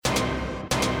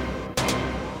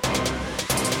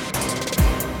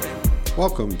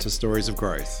Welcome to Stories of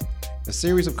Growth, a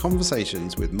series of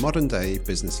conversations with modern-day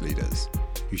business leaders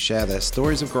who share their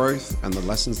stories of growth and the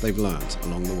lessons they've learned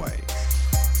along the way.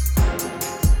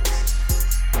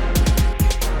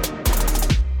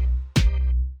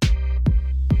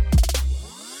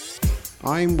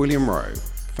 I'm William Rowe,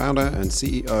 founder and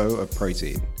CEO of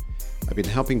Protein. I've been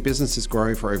helping businesses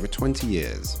grow for over 20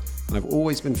 years, and I've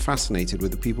always been fascinated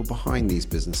with the people behind these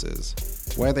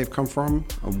businesses, where they've come from,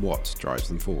 and what drives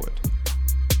them forward.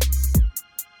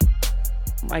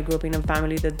 I grew up in a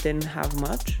family that didn't have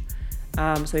much,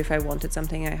 so if I wanted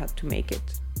something, I had to make it.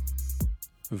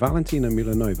 Valentina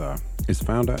Milanova is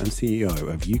founder and CEO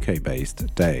of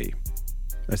UK-based Day,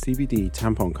 a CBD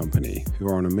tampon company who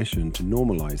are on a mission to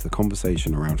normalize the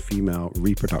conversation around female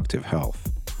reproductive health.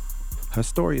 Her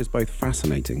story is both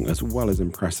fascinating as well as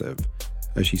impressive,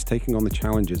 as she's taking on the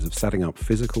challenges of setting up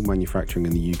physical manufacturing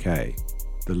in the UK,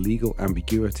 the legal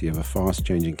ambiguity of a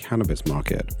fast-changing cannabis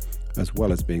market, as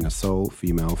well as being a sole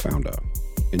female founder.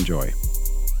 Enjoy.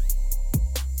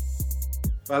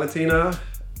 Valentina,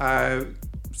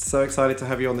 so excited to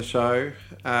have you on the show.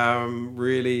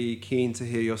 Really keen to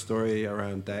hear your story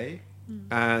around Day.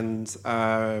 And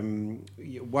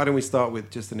why don't we start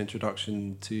with just an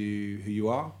introduction to who you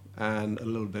are and a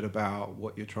little bit about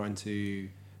what you're trying to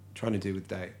do with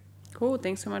Day. Cool,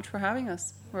 thanks so much for having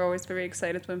us. We're always very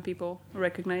excited when people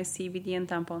recognize CBD and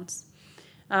tampons.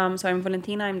 So I'm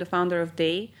Valentina, I'm the founder of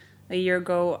Day. A year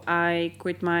ago, I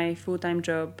quit my full-time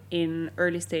job in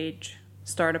early stage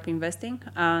startup investing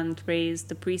and raised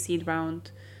the pre-seed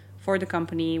round for the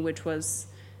company, which was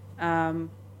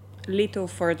little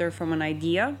further from an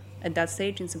idea at that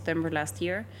stage in September last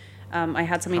year. I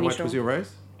had some How initial... much was your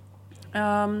raise?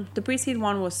 The pre-seed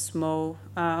one was small,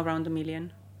 around $1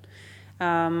 million.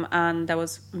 And that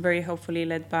was very helpfully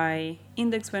led by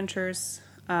Index Ventures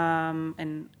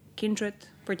and Kindred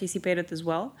participated as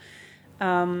well.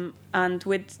 And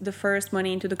with the first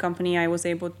money into the company, I was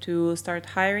able to start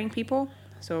hiring people.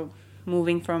 So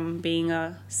moving from being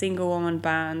a single woman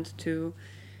band to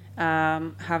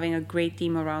having a great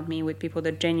team around me with people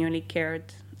that genuinely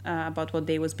cared about what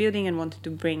they was building and wanted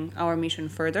to bring our mission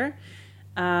further.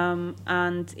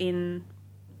 And in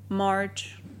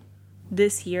March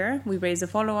this year, we raised a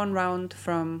follow-on round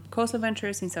from Coastal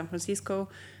Ventures in San Francisco.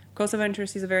 Coastal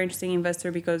Ventures is a very interesting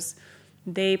investor because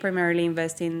they primarily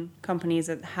invest in companies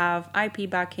that have IP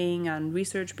backing and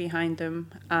research behind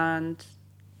them. And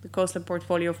the Coastal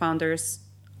portfolio founders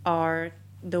are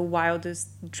the wildest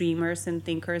dreamers and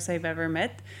thinkers I've ever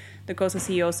met. The Coastal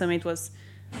CEO Summit was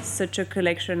such a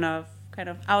collection of kind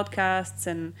of outcasts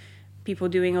and people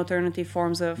doing alternative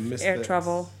forms of air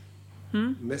travel.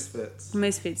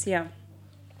 Misfits, yeah.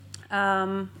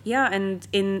 And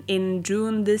in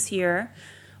June this year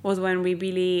was when we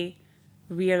really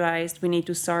realized we need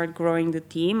to start growing the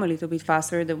team a little bit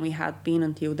faster than we had been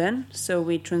until then. So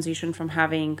we transitioned from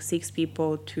having 6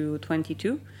 people to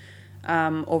 22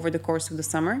 over the course of the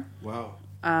summer. Wow.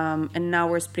 And now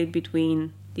we're split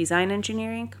between design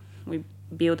engineering. We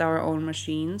build our own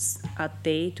machines at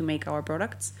Day to make our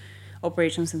products,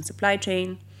 operations and supply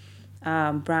chain,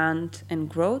 brand and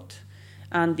growth,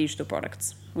 and digital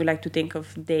products. We like to think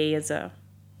of Day as a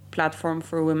platform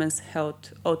for women's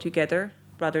health altogether,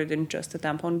 rather than just a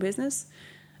tampon business.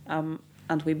 And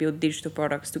we build digital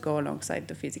products to go alongside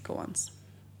the physical ones.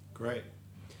 Great.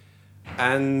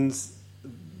 And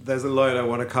there's a lot I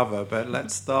want to cover, but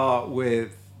let's start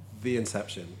with the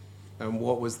inception. And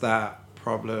what was that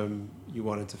problem you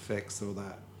wanted to fix or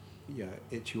that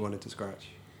itch you wanted to scratch?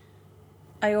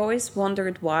 I always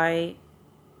wondered why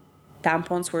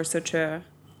tampons were such an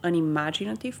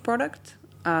unimaginative product.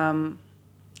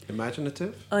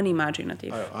 Imaginative?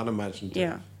 Unimaginative. Oh, unimaginative.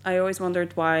 Yeah. I always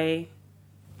wondered why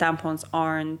tampons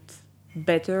aren't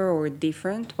better or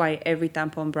different, why every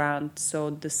tampon brand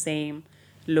sold the same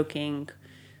looking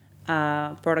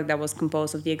product that was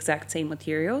composed of the exact same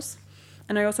materials.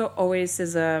 And I also always,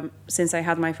 since I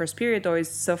had my first period, always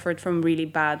suffered from really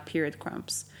bad period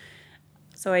cramps.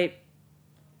 So I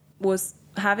was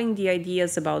having the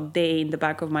ideas about Day in the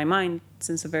back of my mind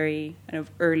since a very kind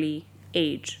of early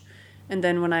age. And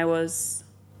then when I was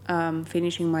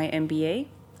finishing my MBA,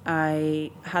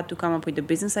 I had to come up with a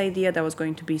business idea that was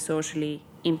going to be socially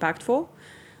impactful.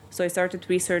 So I started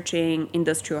researching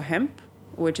industrial hemp,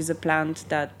 which is a plant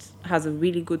that has a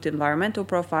really good environmental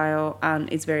profile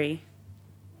and it's very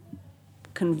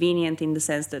convenient in the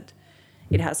sense that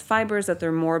it has fibers that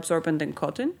are more absorbent than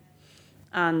cotton.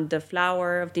 And the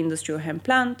flower of the industrial hemp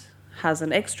plant has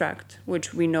an extract,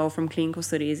 which we know from clinical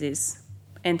studies is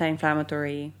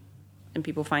anti-inflammatory, and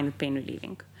people find it pain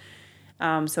relieving.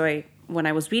 When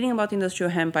I was reading about industrial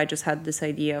hemp, I just had this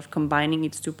idea of combining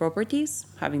its two properties,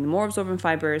 having the more absorbent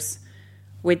fibers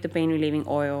with the pain-relieving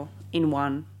oil in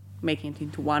one, making it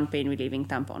into one pain-relieving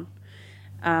tampon.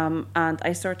 And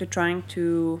I started trying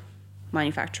to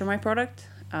manufacture my product,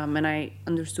 and I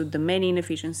understood the many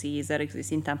inefficiencies that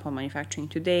exist in tampon manufacturing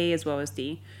today, as well as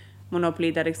the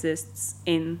monopoly that exists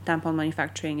in tampon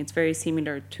manufacturing. It's very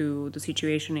similar to the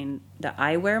situation in the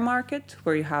eyewear market,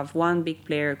 where you have one big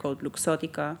player called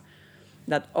Luxottica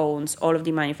that owns all of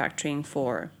the manufacturing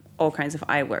for all kinds of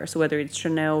eyewear. So whether it's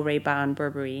Chanel, Ray-Ban,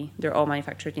 Burberry, they're all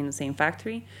manufactured in the same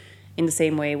factory. In the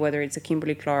same way, whether it's a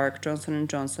Kimberly-Clark, Johnson &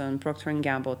 Johnson, Procter &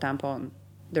 Gamble, Tampon,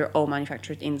 they're all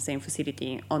manufactured in the same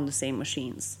facility on the same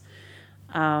machines.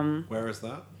 Where is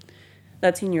that?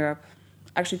 That's in Europe.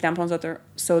 Actually, tampons that are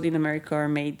sold in America are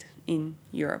made in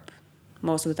Europe.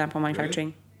 Most of the tampon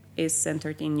manufacturing is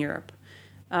centered in Europe.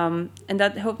 And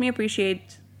that helped me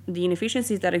appreciate the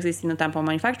inefficiencies that exist in the tampon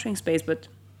manufacturing space, but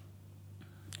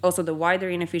also the wider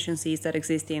inefficiencies that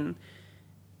exist in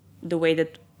the way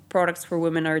that products for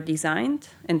women are designed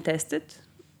and tested.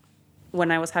 When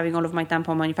I was having all of my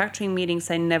tampon manufacturing meetings,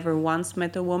 I never once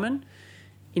met a woman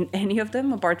in any of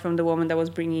them, apart from the woman that was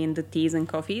bringing in the teas and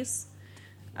coffees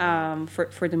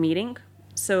for the meeting.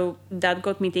 So that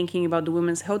got me thinking about the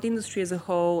women's health industry as a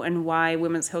whole and why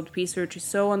women's health research is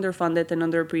so underfunded and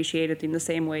underappreciated in the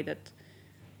same way that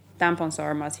tampons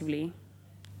are massively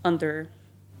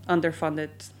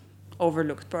underfunded,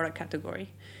 overlooked product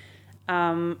category.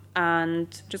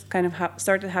 And just kind of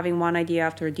started having one idea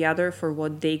after the other for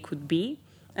what they could be.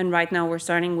 And right now we're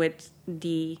starting with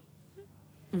the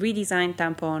redesigned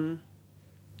tampon,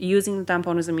 using the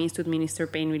tampon as a means to administer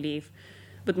pain relief,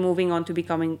 but moving on to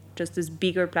becoming just this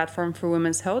bigger platform for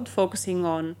women's health, focusing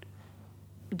on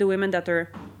the women that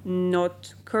are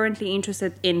not currently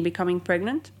interested in becoming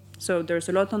pregnant. So there's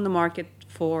a lot on the market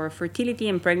for fertility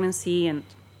and pregnancy and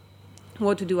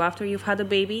what to do after you've had a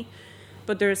baby.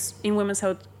 But there's, in women's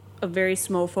health, a very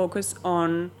small focus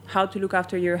on how to look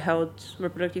after your health,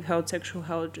 reproductive health, sexual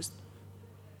health, just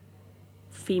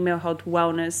female health,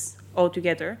 wellness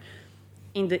altogether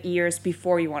in the years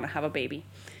before you want to have a baby.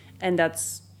 And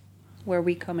that's where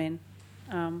we come in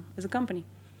as a company.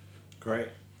 Great.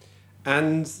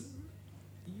 And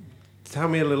tell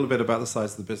me a little bit about the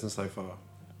size of the business so far.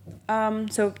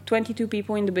 So 22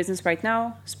 people in the business right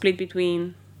now, split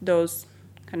between those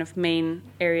kind of main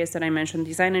areas that I mentioned: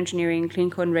 design engineering,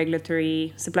 clinical and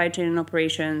regulatory, supply chain and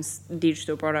operations,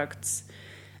 digital products,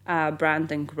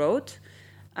 brand and growth.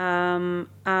 And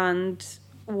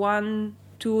one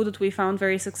tool that we found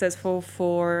very successful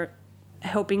for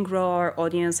helping grow our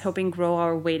audience, helping grow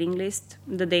our waiting list.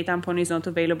 The day tampon is not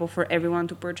available for everyone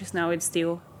to purchase now. It's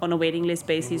still on a waiting list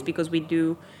basis because we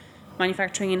do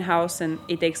manufacturing in-house and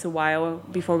it takes a while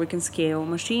before we can scale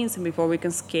machines and before we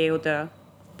can scale the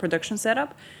production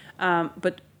setup.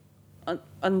 But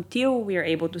until we are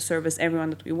able to service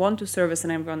everyone that we want to service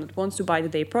and everyone that wants to buy the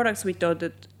day products, we thought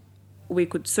that we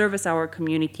could service our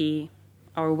community,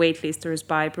 our waitlisters,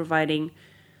 by providing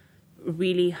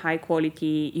really high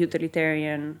quality,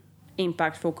 utilitarian,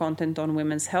 impactful content on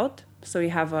women's health. So we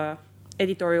have a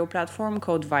editorial platform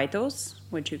called Vitals,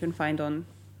 which you can find on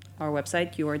our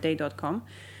website, yourday.com,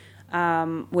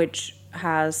 which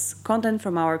has content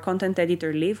from our content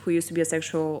editor, Liv, who used to be a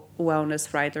sexual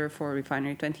wellness writer for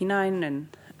Refinery 29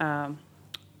 and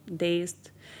Dazed.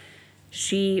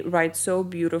 She writes so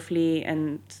beautifully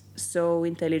and so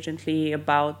intelligently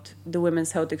about the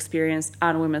women's health experience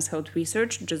and women's health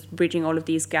research, just bridging all of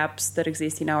these gaps that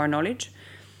exist in our knowledge.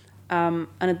 And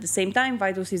at the same time,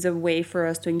 Vitals is a way for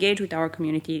us to engage with our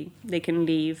community. They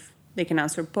can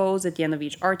answer polls at the end of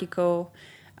each article.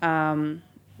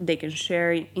 They can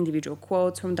share individual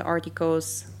quotes from the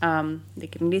articles. They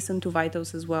can listen to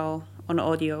Vitals as well on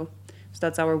audio. So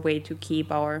that's our way to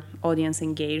keep our audience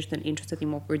engaged and interested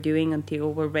in what we're doing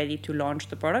until we're ready to launch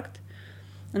the product.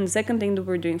 And the second thing that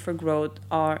we're doing for growth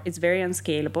it's very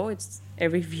unscalable. It's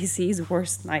every VC's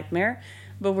worst nightmare.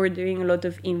 But we're doing a lot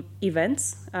of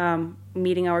events,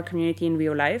 meeting our community in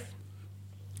real life.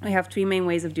 We have 3 main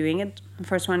ways of doing it. The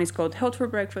first one is called Health for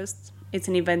Breakfast. It's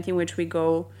an event in which we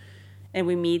go and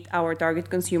we meet our target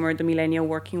consumer, the millennial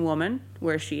working woman,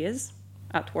 where she is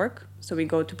at work. So we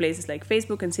go to places like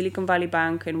Facebook and Silicon Valley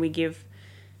Bank, and we give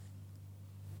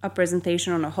a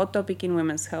presentation on a hot topic in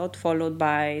women's health, followed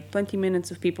by 20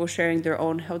 minutes of people sharing their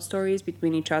own health stories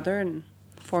between each other and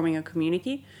forming a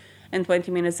community, and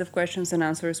 20 minutes of questions and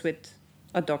answers with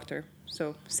a doctor.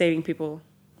 So saving people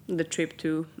the trip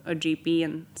to a GP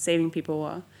and saving people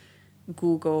a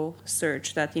Google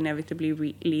search that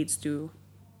inevitably leads to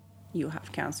you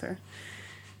have cancer.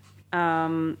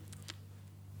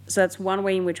 So that's one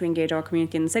way in which we engage our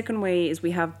community. And the second way is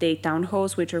we have day town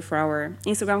halls, which are for our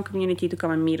Instagram community to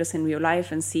come and meet us in real life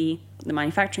and see the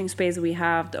manufacturing space that we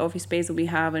have, the office space that we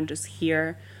have, and just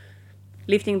hear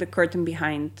lifting the curtain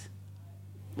behind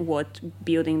what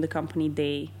building the company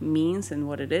day means and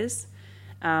what it is.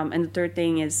 And the third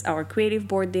thing is our creative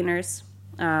board dinners.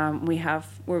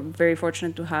 We're very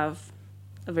fortunate to have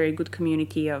a very good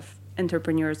community of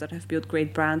entrepreneurs that have built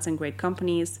great brands and great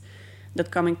companies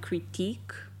that come and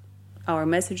critique our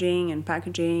messaging and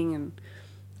packaging and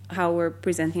how we're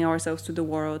presenting ourselves to the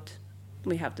world.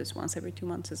 We have this once every 2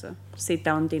 months as a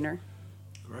sit-down dinner.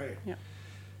 Great. Yeah.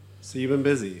 So you've been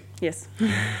busy. Yes.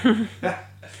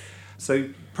 So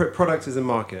product is in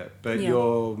market, but Yeah.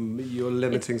 you're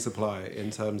limiting supply in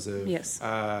terms of Yes.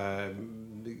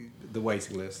 The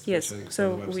waiting list. Yes, which I think is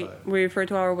so on the website. we refer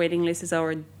to our waiting list as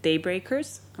our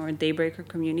daybreakers, our daybreaker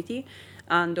community.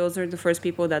 And those are the first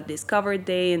people that discovered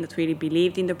Day and that really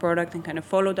believed in the product and kind of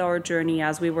followed our journey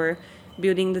as we were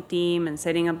building the team and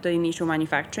setting up the initial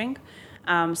manufacturing.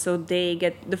 So they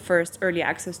get the first early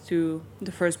access to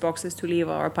the first boxes to leave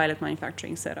our pilot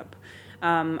manufacturing setup.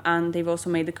 And they've also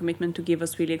made the commitment to give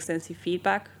us really extensive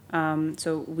feedback.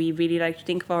 So we really like to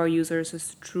think of our users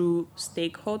as true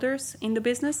stakeholders in the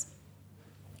business.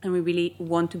 And we really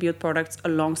want to build products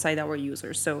alongside our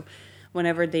users. So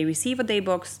whenever they receive a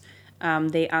Daybox,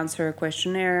 they answer a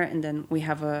questionnaire, and then we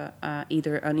have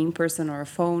either an in-person or a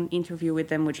phone interview with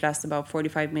them, which lasts about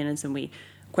 45 minutes, and we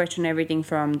question everything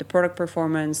from the product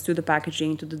performance to the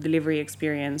packaging to the delivery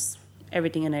experience,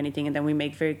 everything and anything, and then we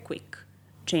make very quick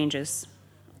changes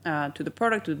to the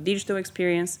product, to the digital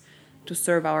experience, to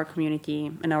serve our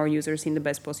community and our users in the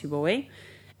best possible way,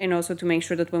 and also to make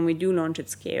sure that when we do launch at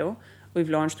scale,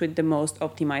 we've launched with the most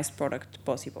optimized product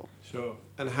possible. Sure.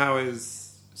 And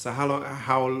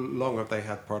how long have they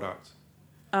had product?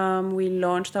 We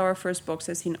launched our first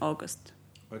boxes in August.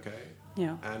 Okay.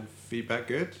 Yeah. And feedback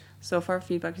good? So far,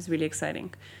 feedback is really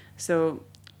exciting. So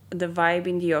the vibe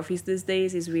in the office these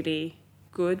days is really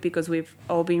good because we've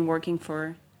all been working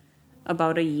for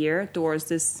about a year towards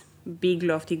this big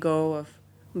lofty goal of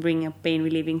bringing a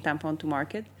pain-relieving tampon to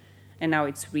market. And now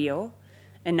it's real.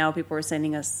 And now people are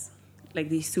sending us like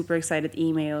these super excited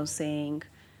emails saying,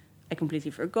 I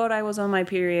completely forgot I was on my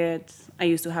period. I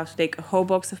used to have to take a whole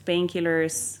box of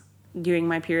painkillers during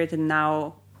my period, and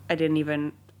now I didn't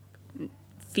even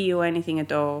feel anything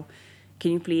at all.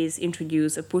 Can you please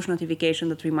introduce a push notification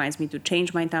that reminds me to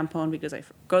change my tampon because I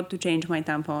forgot to change my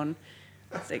tampon?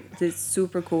 It's like this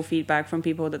super cool feedback from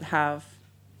people that have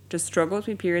just struggled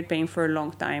with period pain for a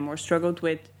long time or struggled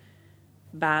with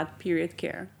bad period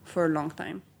care for a long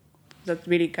time. That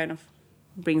really kind of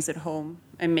brings it home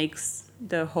and makes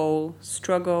the whole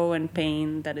struggle and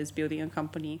pain that is building a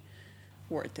company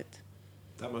worth it.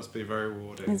 That must be very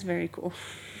rewarding. It's very cool.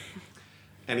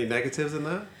 Any negatives in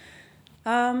that?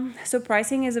 So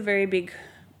pricing is a very big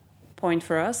point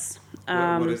for us.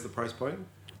 What is the price point?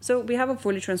 So we have a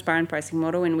fully transparent pricing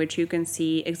model in which you can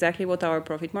see exactly what our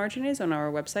profit margin is on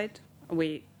our website.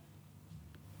 We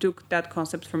took that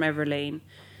concept from Everlane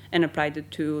and applied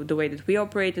it to the way that we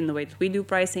operate and the way that we do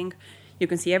pricing. You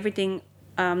can see everything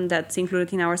that's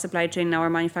included in our supply chain, in our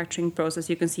manufacturing process.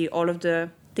 You can see all of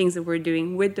the things that we're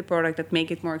doing with the product that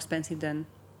make it more expensive than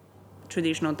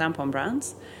traditional tampon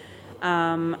brands.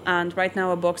 And right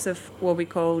now a box of what we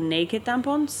call naked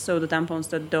tampons, so the tampons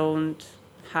that don't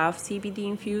have CBD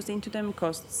infused into them,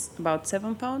 costs about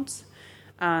 £7.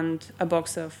 And a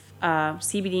box of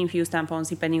CBD infused tampons,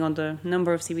 depending on the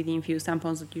number of CBD infused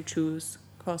tampons that you choose,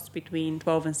 costs between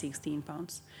 £12 and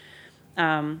 £16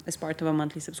 as part of a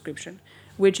monthly subscription,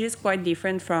 which is quite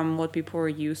different from what people are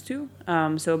used to.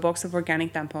 So a box of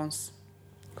organic tampons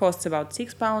costs about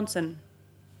 £6, and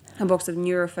a box of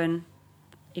Nurofen,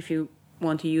 if you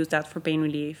want to use that for pain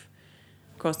relief,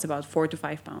 costs about £4 to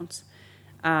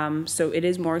 £5. So it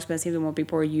is more expensive than what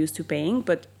people are used to paying,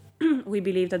 but we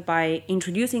believe that by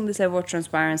introducing this level of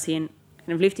transparency and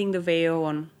kind of lifting the veil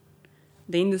on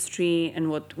the industry and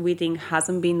what we think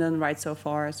hasn't been done right so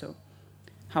far, so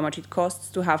how much it costs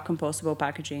to have compostable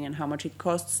packaging and how much it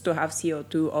costs to have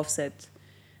CO2 offset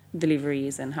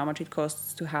deliveries and how much it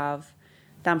costs to have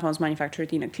tampons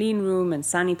manufactured in a clean room and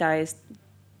sanitized,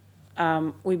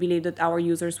 we believe that our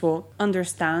users will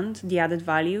understand the added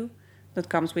value that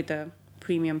comes with a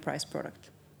premium price product.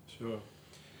 Sure.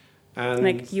 And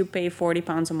like you pay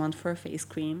 £40 a month for a face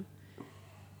cream.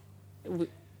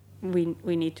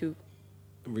 We need to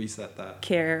reset that.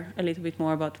 Care a little bit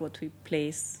more about what we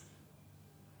place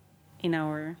in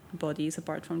our bodies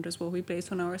apart from just what we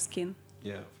place on our skin.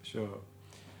 Yeah, for sure.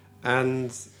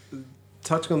 And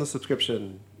touching on the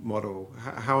subscription model,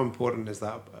 how important is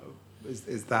that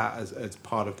is that as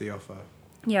part of the offer?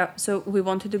 Yeah, so we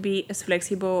wanted to be as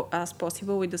flexible as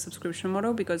possible with the subscription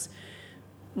model because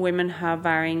women have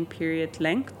varying period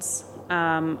lengths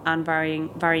and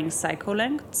varying cycle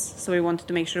lengths. So we wanted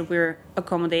to make sure we're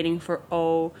accommodating for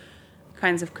all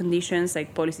kinds of conditions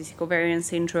like polycystic ovarian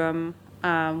syndrome,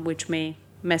 which may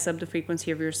mess up the frequency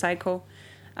of your cycle.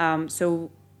 So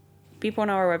people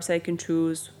on our website can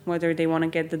choose whether they want to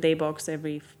get the day box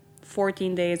every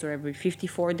 14 days or every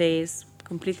 54 days,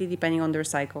 completely depending on their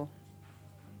cycle.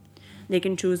 They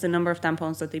can choose the number of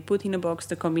tampons that they put in a box,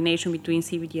 the combination between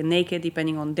CBD and naked,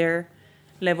 depending on their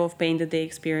level of pain that they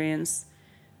experience.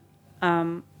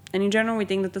 And in general, we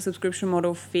think that the subscription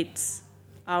model fits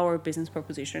our business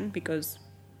proposition because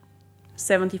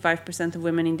 75% of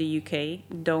women in the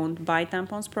UK don't buy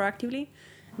tampons proactively.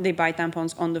 They buy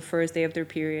tampons on the first day of their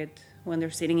period when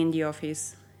they're sitting in the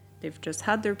office. They've just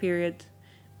had their period.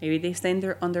 Maybe they stain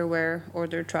their underwear or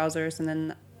their trousers and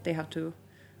then they have to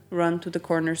run to the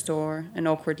corner store and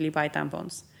awkwardly buy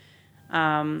tampons.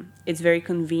 It's very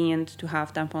convenient to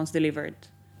have tampons delivered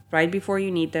right before you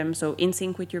need them, so in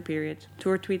sync with your period, 2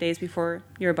 or 3 days before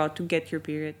you're about to get your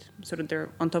period, so that they're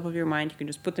on top of your mind. You can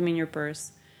just put them in your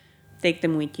purse, take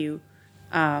them with you,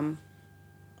 and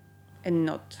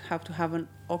not have to have an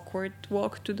awkward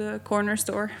walk to the corner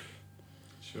store.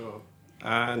 Sure.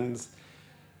 And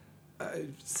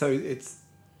so it's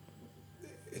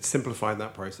simplifying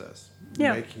that process,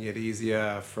 making it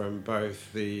easier from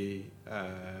both the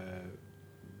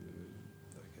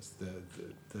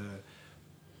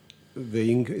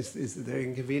is there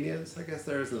inconvenience? I guess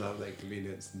there is a lot of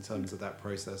inconvenience in terms of that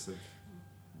process of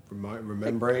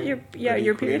remembering.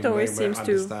 Your period always seems to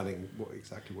understanding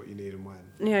exactly what you need and when.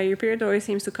 Yeah, your period always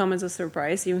seems to come as a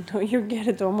surprise, even though you get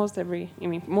it almost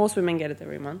most women get it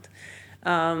every month,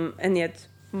 and yet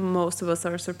most of us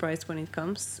are surprised when it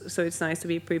comes. So it's nice to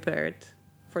be prepared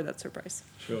for that surprise.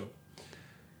 Sure.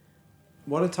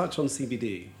 Want to touch on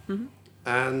CBD,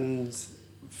 and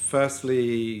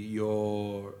firstly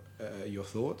your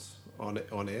thoughts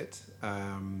on it,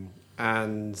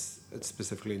 and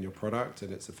specifically in your product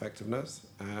and its effectiveness,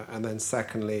 and then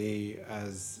secondly,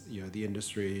 as the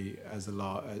industry as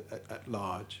at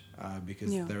large,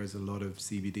 because there is a lot of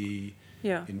CBD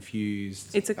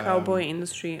infused. It's a cowboy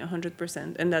industry,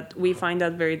 100%, and that we find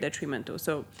that very detrimental.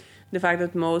 So the fact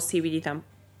that most CBD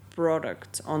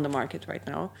products on the market right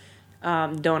now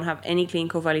don't have any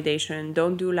clinical validation,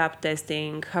 don't do lab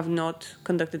testing, have not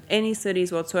conducted any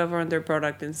studies whatsoever on their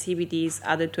product, and CBD is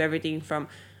added to everything from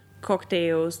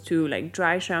cocktails to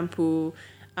dry shampoo.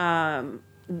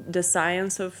 The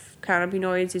science of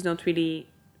cannabinoids is not really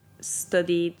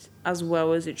studied as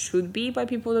well as it should be by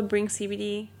people that bring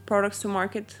CBD products to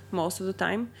market most of the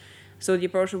time. So the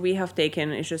approach that we have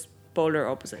taken is just polar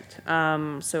opposite.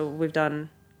 So we've done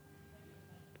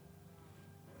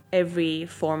every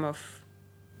form of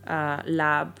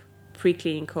lab,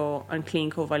 preclinical and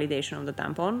clinical validation of the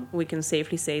tampon. We can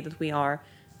safely say that we are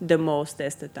the most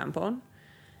tested tampon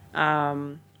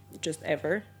just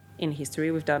ever in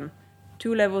history. We've done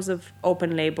 2 levels of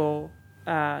open label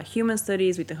human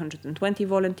studies with 120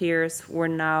 volunteers. We're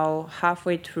now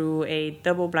halfway through a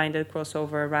double-blinded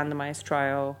crossover randomized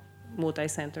trial,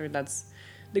 multi-center. That's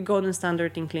the golden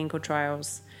standard in clinical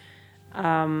trials.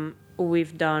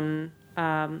 We've done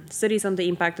studies on the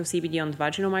impact of CBD on the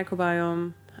vaginal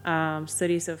microbiome,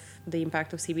 studies of the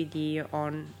impact of CBD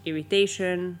on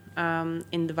irritation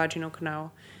in the vaginal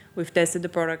canal. We've tested the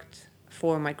product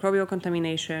for microbial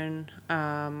contamination,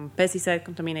 pesticide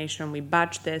contamination. We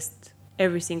batch test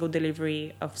every single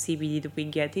delivery of CBD that we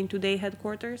get into Day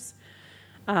headquarters.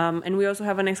 And we also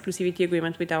have an exclusivity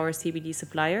agreement with our CBD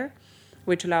supplier,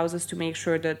 which allows us to make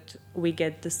sure that we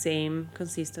get the same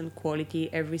consistent quality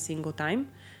every single time,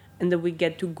 and that we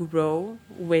get to grow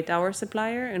with our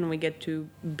supplier and we get to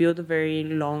build a very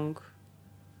long,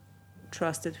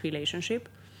 trusted relationship.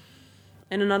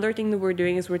 And another thing that we're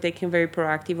doing is we're taking a very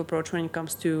proactive approach when it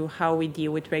comes to how we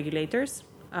deal with regulators.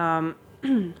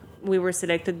 We were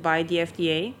selected by the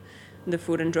FDA, the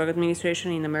Food and Drug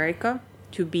Administration in America,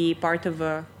 to be part of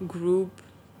a group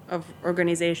of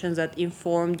organizations that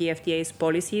inform the FDA's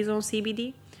policies on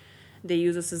CBD. They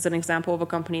use us as an example of a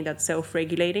company that's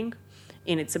self-regulating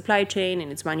in its supply chain,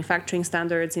 in its manufacturing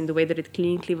standards, in the way that it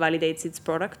clinically validates its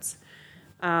products.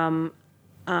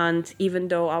 And even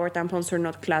though our tampons are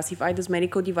not classified as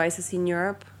medical devices in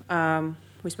Europe,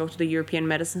 we spoke to the European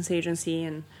Medicines Agency,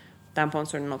 and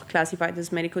tampons are not classified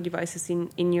as medical devices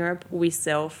in Europe. We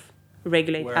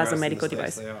self-regulate as a medical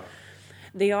device.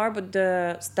 They are, but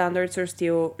the standards are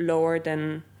still lower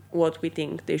than what we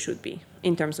think they should be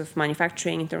in terms of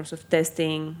manufacturing, in terms of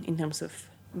testing, in terms of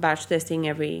batch testing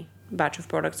every batch of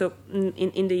products. So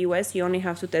in the US, you only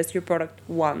have to test your product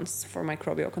once for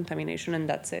microbial contamination, and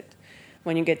that's it.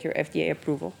 When you get your FDA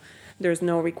approval, there's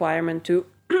no requirement to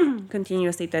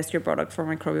continuously test your product for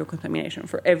microbial contamination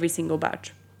for every single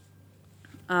batch.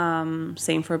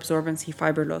 Same for absorbency,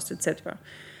 fiber loss, etc.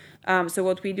 So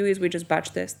what we do is we just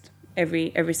batch test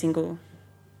every single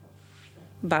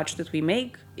batch that we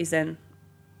make is then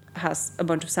has a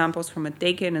bunch of samples from it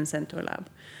taken and sent to a lab.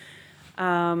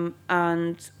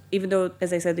 And even though,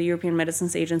 as I said, the European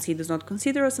Medicines Agency does not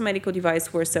consider us a medical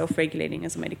device, we're self-regulating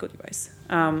as a medical device.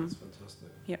 That's fantastic.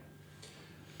 Yeah.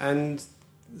 And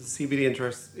the CBD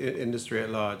industry at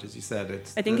large, as you said,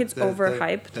 I think it's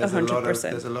overhyped 100%.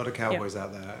 There's a lot of cowboys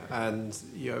out there, and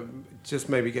just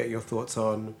maybe get your thoughts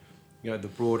on the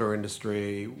broader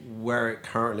industry, where it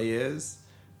currently is,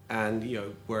 and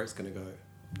where it's going to go.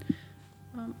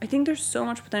 I think there's so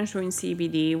much potential in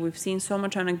CBD. We've seen so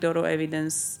much anecdotal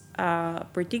evidence,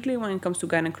 particularly when it comes to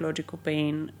gynecological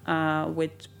pain,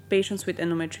 with patients with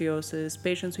endometriosis,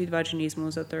 patients with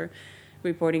vaginismus that are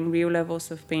reporting real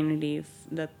levels of pain relief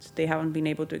that they haven't been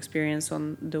able to experience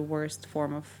on the worst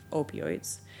form of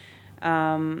opioids.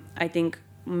 I think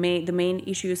the main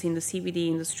issues in the CBD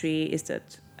industry is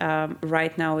that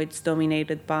right now it's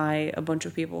dominated by a bunch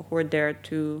of people who are there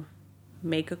to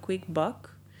make a quick buck,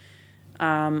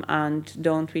 and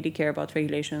don't really care about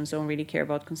regulations, don't really care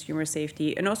about consumer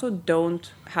safety, and also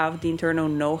don't have the internal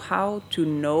know-how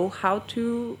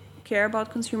to care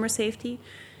about consumer safety.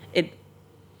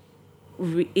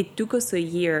 It took us a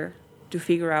year to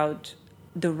figure out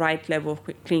the right level of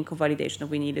clinical validation that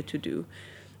we needed to do,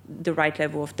 the right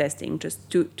level of testing, just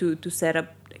to set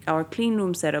up our clean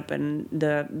room setup and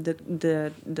the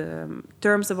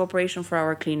terms of operation for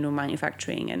our clean room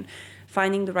manufacturing, and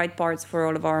finding the right parts for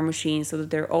all of our machines so that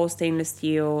they're all stainless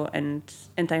steel and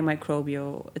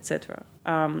antimicrobial, etc.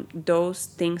 Those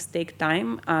things take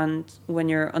time, and when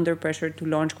you're under pressure to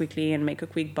launch quickly and make a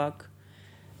quick buck,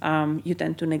 you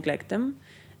tend to neglect them.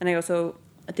 And I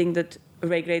think that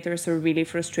regulators are really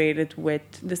frustrated with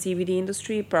the CBD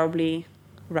industry, probably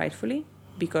rightfully,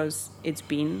 because it's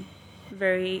been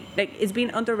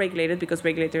under-regulated, because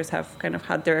regulators have kind of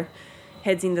had their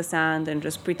heads in the sand and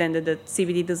just pretended that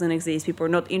CBD doesn't exist. People are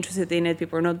not interested in it.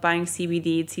 People are not buying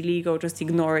CBD. It's illegal. Just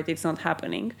ignore it. It's not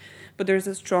happening. But there's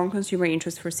a strong consumer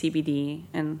interest for CBD,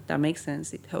 and that makes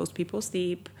sense. It helps people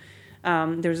sleep.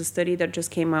 There's a study that just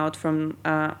came out from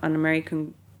an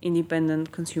American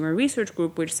independent consumer research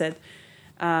group, which said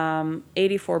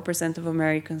 84% of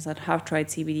Americans that have tried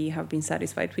CBD have been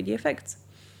satisfied with the effects.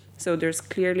 So there's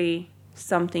clearly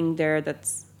something there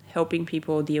that's helping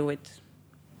people deal with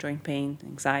joint pain,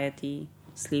 anxiety,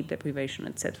 sleep deprivation,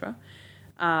 etc.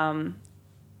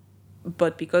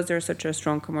 But because there's such a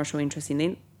strong commercial interest in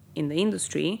the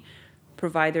industry,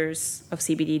 providers of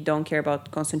CBD don't care about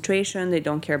concentration, they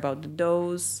don't care about the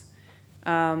dose,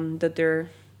 that they're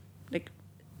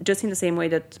just in the same way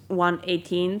that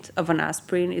 1/18 of an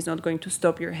aspirin is not going to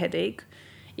stop your headache.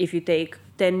 If you take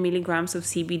 10 milligrams of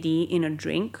CBD in a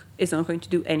drink, it's not going to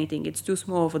do anything. It's too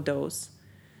small of a dose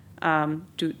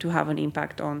to have an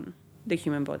impact on the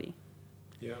human body.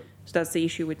 Yeah. So that's the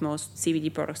issue with most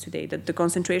CBD products today, that the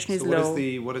concentration is low.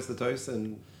 What is the dose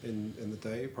in the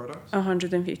day products?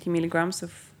 150 milligrams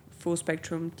of full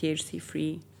spectrum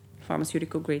THC-free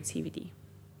pharmaceutical grade CBD.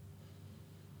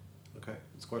 Okay,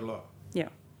 it's quite a lot. Yeah,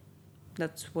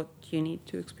 that's what you need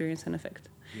to experience an effect.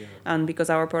 Yeah. And because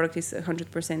our product is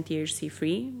 100%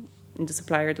 THC-free, the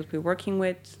supplier that we're working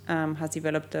with has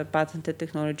developed a patented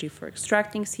technology for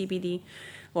extracting CBD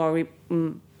while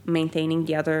maintaining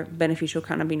the other beneficial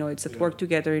cannabinoids that work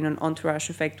together in an entourage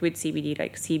effect with CBD,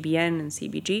 like CBN and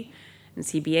CBG and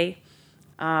CBA.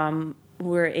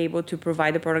 We're able to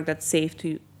provide a product that's safe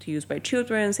to use by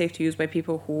children, safe to use by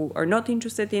people who are not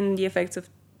interested in the effects of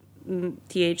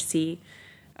THC,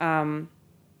 and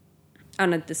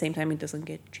at the same time it doesn't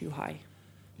get you high.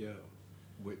 Yeah,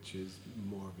 which is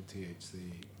more of a THC.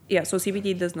 Yeah, so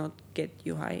CBD does not get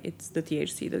you high. It's the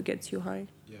THC that gets you high.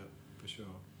 Yeah, for sure.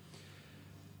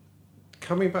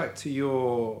 Coming back to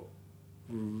your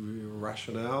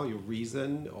rationale, your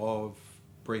reason of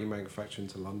bringing manufacturing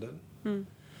to London,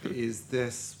 is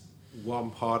this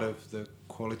one part of the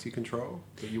quality control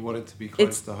that you wanted to be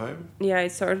close to home? Yeah,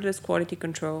 it started as quality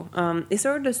control. It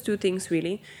started as two things,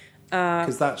 really.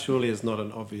 Because that surely is not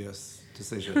an obvious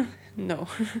decision. No.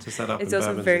 To set up it's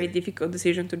also a very difficult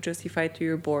decision to justify to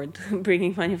your board,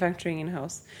 bringing manufacturing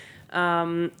in-house.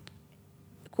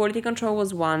 Quality control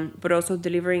was one, but also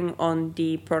delivering on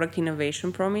the product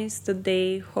innovation promise that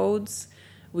they holds.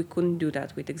 We couldn't do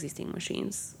that with existing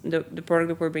machines. The product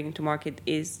that we're bringing to market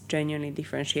is genuinely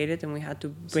differentiated, and we had to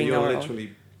bring our own. So you're literally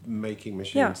making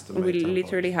machines Yeah, to make we tampons.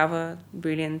 literally have a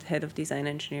brilliant head of design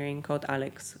engineering called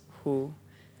Alex, who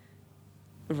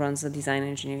runs the design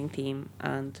engineering team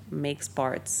and makes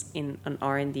parts in an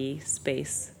R&D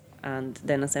space, and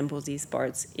then assembles these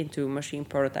parts into machine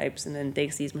prototypes, and then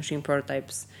takes these machine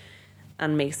prototypes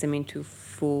and makes them into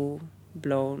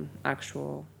full-blown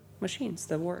actual machines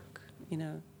that work in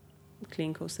a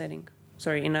clinical setting.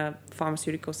 Sorry, in a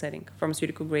pharmaceutical setting,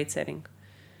 pharmaceutical-grade setting.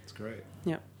 That's great.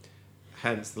 Yeah.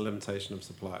 Hence the limitation of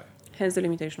supply. Hence the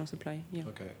limitation of supply, yeah.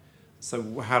 Okay.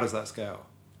 So how does that scale?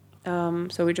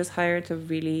 So we just hired a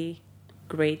really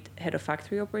great head of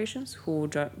factory operations who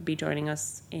will be joining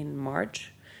us in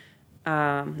March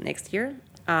next year.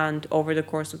 And over the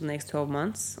course of the next 12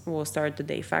 months, we'll start the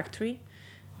Day Factory,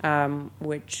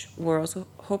 which we're also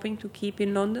hoping to keep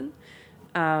in London.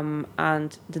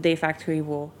 And the Day Factory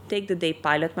will take the Day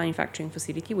pilot manufacturing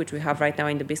facility, which we have right now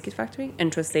in the biscuit factory,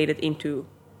 and translate it into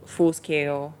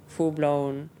full-scale,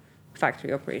 full-blown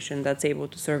factory operation that's able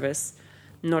to service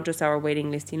not just our waiting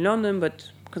list in London,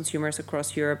 but consumers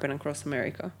across Europe and across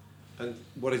America. And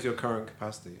what is your current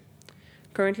capacity?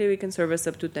 Currently, we can service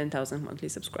up to 10,000 monthly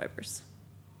subscribers.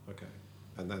 Okay.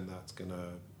 And then that's going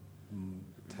to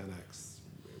 10x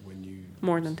when you...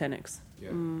 More than 10x.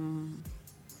 Yeah.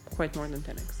 Quite more than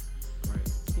 10x.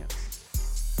 Right. Yeah.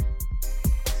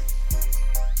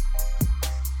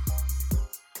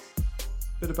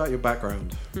 Bit about your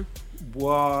background.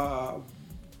 What...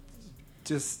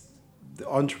 Just the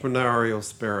entrepreneurial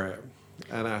spirit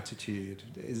and attitude.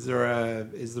 Is there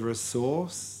a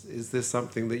source? Is this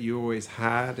something that you always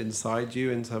had inside you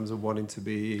in terms of wanting to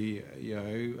be,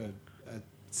 a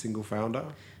single founder?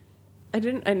 I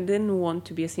didn't want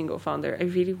to be a single founder. I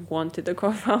really wanted a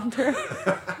co-founder.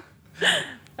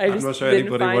 I'm not sure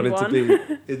anybody wanted to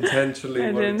be intentionally.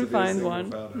 I wanted didn't to be find a single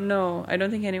one. founder. No, I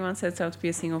don't think anyone sets out to be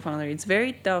a single founder. It's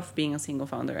very tough being a single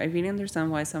founder. I really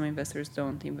understand why some investors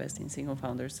don't invest in single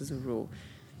founders as a rule.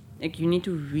 Like, you need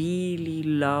to really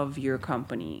love your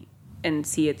company and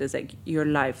see it as like your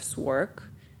life's work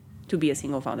to be a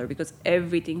single founder, because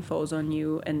everything falls on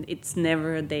you and it's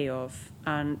never a day off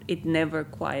and it never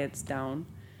quiets down.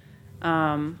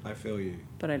 I feel you.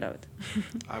 But I love it.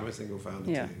 I'm a single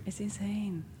founder Yeah, too. it's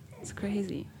insane. It's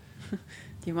crazy.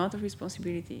 The amount of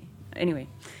responsibility. Anyway.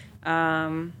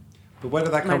 But where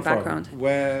did that come background. from?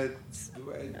 Where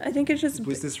I think it's just...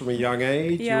 was this from a young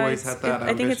age? Yeah, you always had that I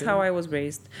think it's ambition? how I was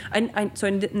raised. So I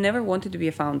never wanted to be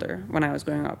a founder when I was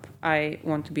growing up. I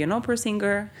wanted to be an opera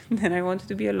singer, then I wanted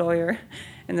to be a lawyer,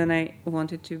 and then I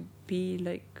wanted to be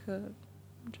like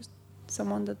just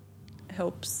someone that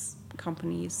helps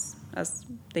companies as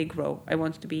they grow. I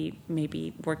wanted to be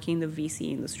maybe working in the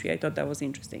VC industry. I thought that was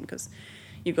interesting because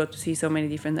you got to see so many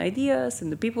different ideas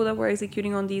and the people that were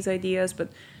executing on these ideas, but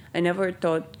I never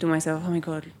thought to myself, oh my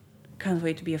God, can't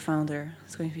wait to be a founder.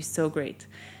 It's going to be so great.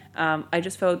 I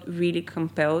just felt really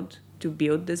compelled to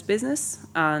build this business,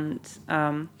 and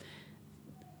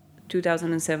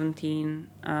 2017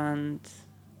 and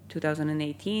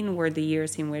 2018 were the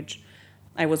years in which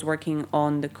I was working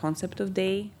on the concept of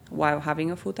Day while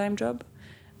having a full-time job.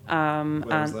 Where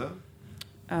was that?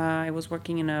 I was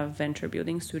working in a venture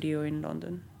building studio in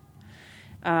London.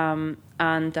 And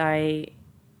I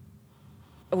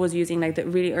was using like the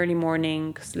really early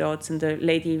morning slots and the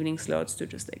late evening slots to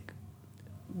just like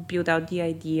build out the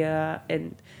idea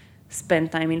and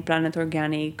spend time in Planet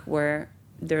Organic, where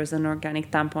there's an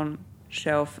organic tampon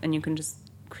shelf and you can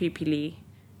just creepily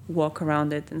walk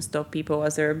around it and stop people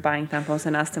as they're buying tampons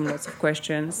and ask them lots of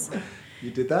questions.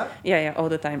 You did that? Yeah, all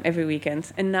the time, every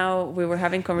weekend. And now we were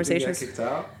having conversations. Did you get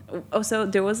kicked out? Also,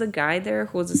 there was a guy there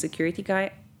who was a security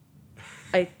guy.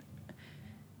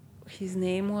 His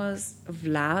name was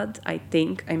Vlad, I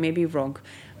think. I may be wrong.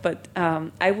 But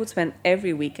I would spend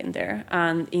every weekend there.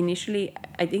 And initially,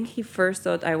 I think he first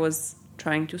thought I was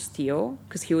trying to steal,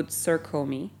 because he would circle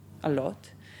me a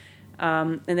lot.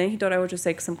 And then he thought I was just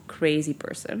like some crazy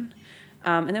person.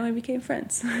 And then we became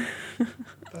friends.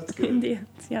 That's good. In the end,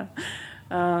 yeah.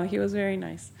 He was very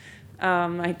nice.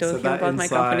 I told him about my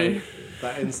company.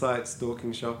 That insight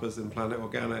stalking shoppers in Planet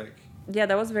Organic. Yeah,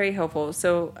 that was very helpful.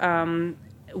 So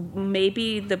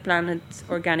maybe the Planet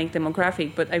Organic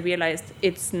demographic, but I realized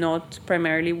it's not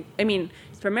primarily... I mean,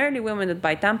 it's primarily women that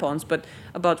buy tampons, but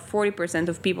about 40%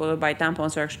 of people that buy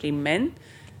tampons are actually men.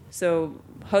 So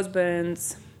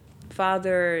husbands,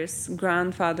 fathers,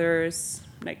 grandfathers,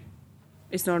 like,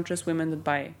 it's not just women that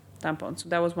buy tampons. So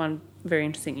that was one very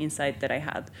interesting insight that I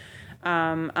had.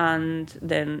 And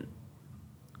then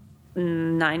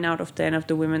 9 out of 10 of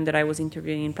the women that I was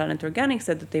interviewing in Planet Organic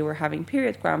said that they were having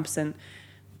period cramps, and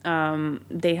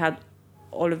they had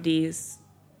all of these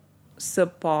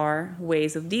subpar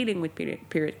ways of dealing with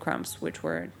period cramps, which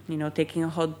were, taking a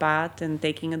hot bath and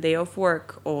taking a day off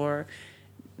work, or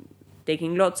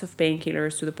taking lots of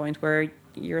painkillers to the point where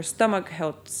your stomach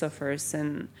health suffers.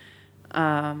 And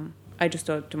I just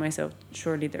thought to myself,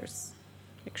 surely there's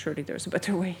a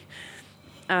better way.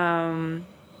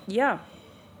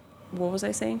 What was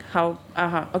I saying?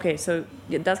 Okay, so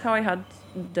that's how I had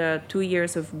the 2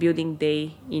 years of building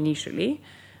Day initially.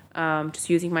 Just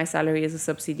using my salary as a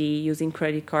subsidy, using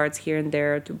credit cards here and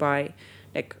there to buy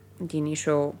like the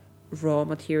initial raw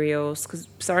materials, because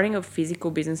starting a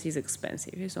physical business is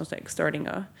expensive. It's not like starting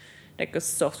a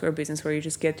software business where you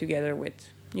just get together with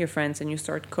your friends and you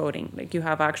start coding. Like, you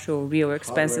have actual real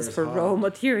expenses for raw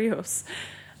materials.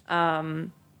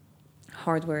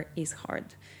 Hardware is hard.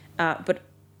 But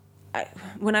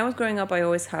when I was growing up, I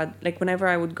always had, like, whenever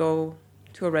I would go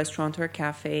to a restaurant or a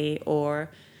cafe or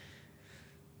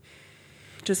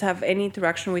just have any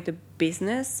interaction with the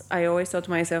business, I always thought to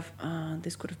myself,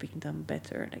 this could have been done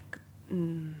better. Like,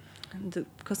 the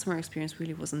customer experience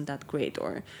really wasn't that great,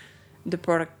 or the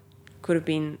product could have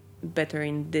been better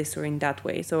in this or in that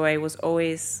way. So I was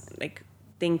always like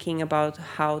thinking about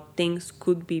how things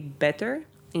could be better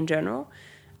in general.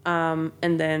 And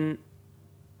then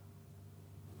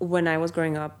when I was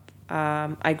growing up,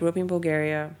 I grew up in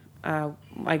Bulgaria.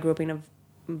 I grew up in a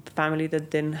family that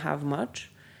didn't have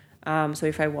much. So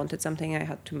if I wanted something, I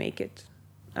had to make it.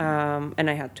 And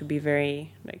I had to be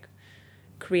very like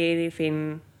creative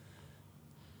in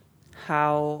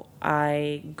how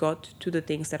I got to the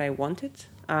things that I wanted.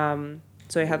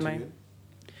 So I had like,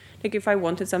 if I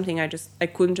wanted something, I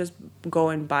couldn't just go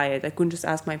and buy it. I couldn't just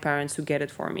ask my parents to get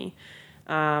it for me.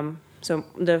 So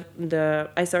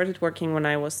I started working when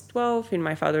I was 12 in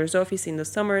my father's office in the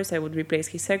summers. I would replace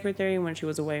his secretary when she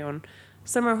was away on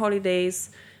summer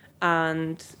holidays.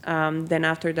 And then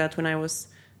after that, when I was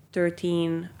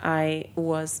 13, I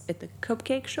was at the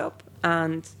cupcake shop,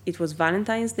 and it was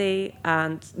Valentine's Day,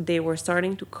 and they were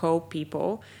starting to call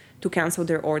people to cancel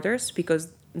their orders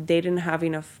because they didn't have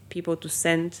enough people to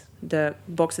send the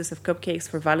boxes of cupcakes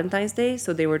for Valentine's Day.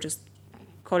 So they were just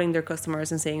calling their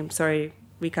customers and saying, "I'm sorry,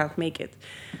 we can't make it."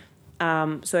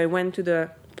 So I went to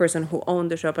the person who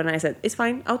owned the shop and I said, "It's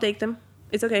fine, I'll take them.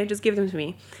 It's okay, just give them to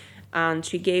me." And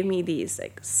she gave me these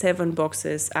like 7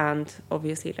 boxes, and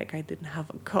obviously like I didn't have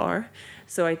a car.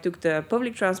 So I took the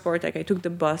public transport, like I took the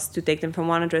bus to take them from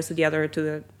one address to the other,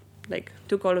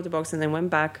 took all of the boxes and then went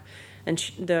back. And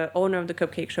the owner of the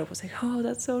cupcake shop was like, "Oh,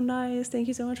 that's so nice. Thank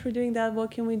you so much for doing that.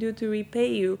 What can we do to repay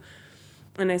you?"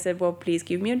 And I said, "Well, please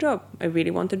give me a job. I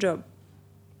really want a job."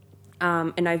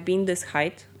 And I've been this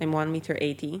height. I'm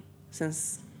 1.80 m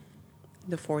since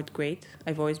the 4th grade.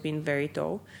 I've always been very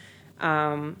tall.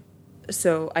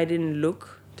 So I didn't look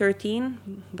 13,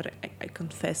 but I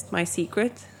confessed my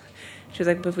secret. She was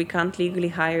like, "But we can't legally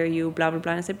hire you, blah, blah,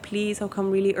 blah." And I said, "Please, I'll come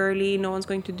really early. No one's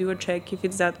going to do a check if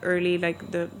it's that early." Like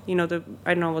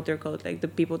I don't know what they're called, like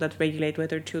the people that regulate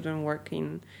whether children work in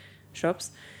shops.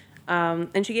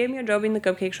 And she gave me a job in the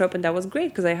cupcake shop, and that was great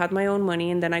because I had my own money,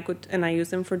 and then I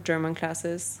used them for German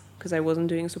classes because I wasn't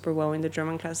doing super well in the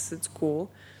German classes at school.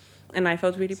 And I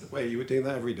felt really Wait, you were doing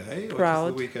that every day? Or proud.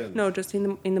 Just the weekends? No, just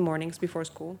in the mornings before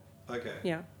school. Okay.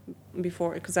 Yeah,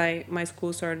 before, because my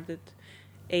school started at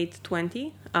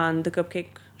 8:20, and the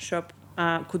cupcake shop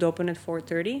could open at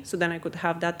 4:30. So then I could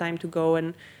have that time to go and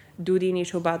do the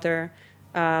initial batter,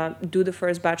 do the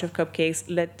first batch of cupcakes,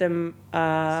 let them.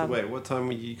 So wait, what time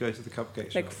would you go to the cupcake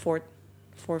shop? Like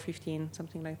 4:15,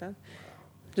 something like that.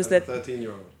 Wow. Just As a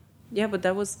 13-year-old. Yeah, but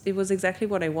it was exactly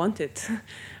what I wanted.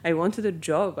 I wanted a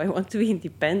job. I want to be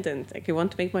independent. Like, I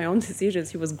want to make my own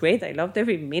decisions. It was great. I loved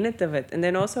every minute of it. And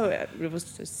then also, it was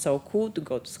just so cool to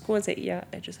go to school and say, "Yeah,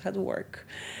 I just had work.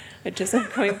 I'm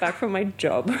coming back from my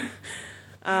job."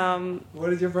 What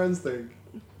did your friends think?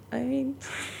 I mean,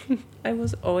 I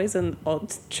was always an odd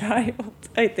child,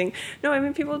 I think. No, I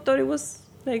mean, people thought it was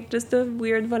like just a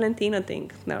weird Valentina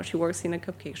thing. Now she works in a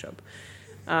cupcake shop.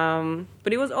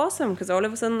 But it was awesome because all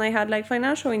of a sudden I had like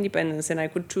financial independence and I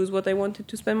could choose what I wanted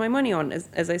to spend my money on.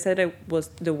 As I said, I was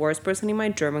the worst person in my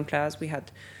German class. We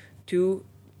had 2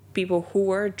 people who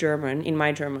were German in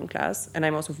my German class, and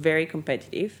I'm also very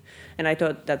competitive. And I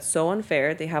thought that's so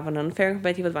unfair. They have an unfair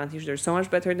competitive advantage. They're so much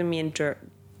better than me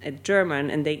at German,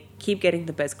 and they keep getting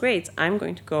the best grades. I'm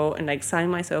going to go and like sign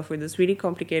myself for this really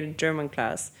complicated German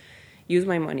class, use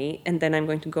my money, and then I'm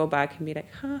going to go back and be like,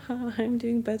 "Haha, I'm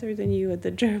doing better than you at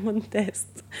the German test."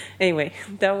 Anyway,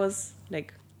 that was like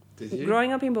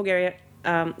growing up in Bulgaria.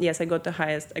 Yes, I got the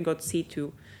highest. I got C2.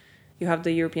 You have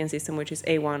the European system, which is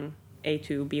A1, A2,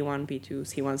 B1, B2,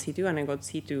 C1, C2, and I got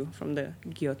C2 from the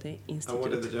Goethe Institute. And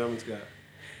what did the Germans get?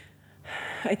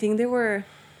 I think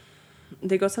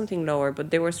they got something lower,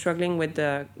 but they were struggling with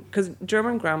because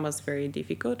German grammar is very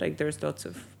difficult. Like there's lots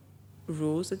of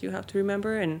rules that you have to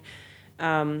remember, and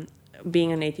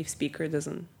being a native speaker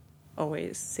doesn't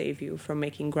always save you from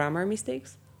making grammar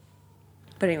mistakes.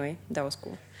 But anyway, that was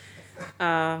cool.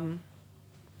 And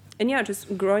yeah,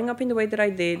 just growing up in the way that I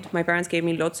did, my parents gave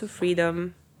me lots of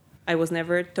freedom. I was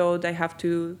never told I have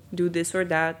to do this or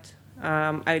that.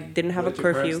 I didn't have a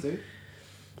curfew. What did your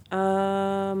parents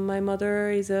do? My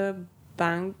mother is a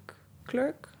bank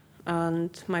clerk,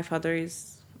 and my father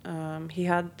is he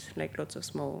had like lots of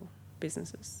small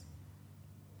businesses.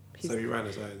 So he ran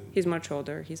his own. He's much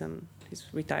older. He's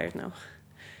retired now.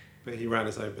 But he ran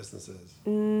his own businesses.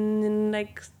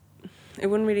 Like it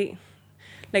wouldn't really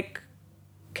like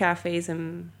cafes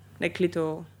and like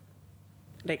little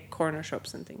like corner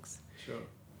shops and things. Sure.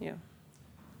 Yeah.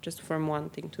 Just from one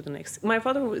thing to the next. My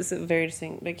father was very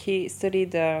interesting. Like he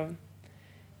studied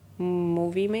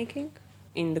movie making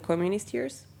in the communist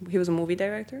years. He was a movie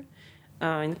director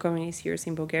in the communist years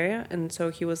in Bulgaria, and so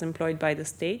he was employed by the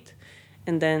state.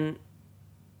 And then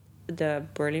the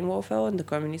Berlin Wall fell, and the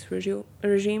communist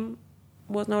regime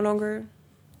was no longer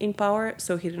in power,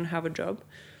 so he didn't have a job.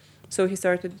 So he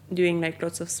started doing like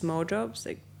lots of small jobs,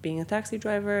 like being a taxi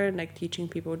driver, and like teaching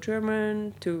people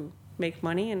German to make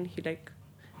money, and he like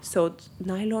sewed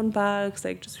nylon bags,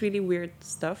 like just really weird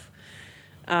stuff.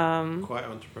 Quite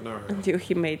entrepreneurial. Until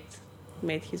he made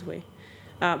his way.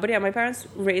 But yeah, my parents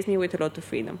raised me with a lot of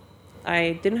freedom.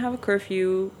 I didn't have a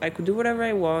curfew. I could do whatever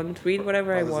I want, read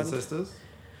whatever I want. Brothers and sisters?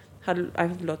 I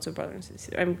have lots of brothers and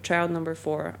sisters. I'm child number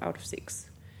 4 out of 6.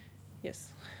 Yes.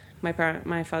 My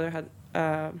father had...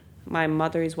 my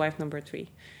mother is wife number 3.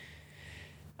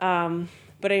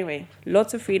 But anyway,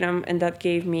 lots of freedom, and that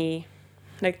gave me...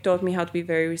 like taught me how to be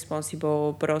very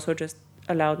responsible, but also just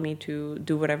allowed me to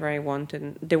do whatever I want.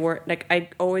 And they were like, I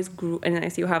always grew, and I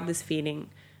still have this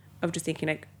feeling of just thinking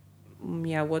like,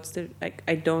 yeah, what's the, like,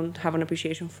 I don't have an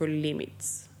appreciation for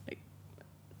limits, like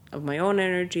of my own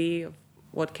energy, of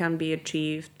what can be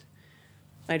achieved.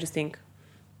 I just think,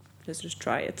 let's just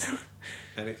try it.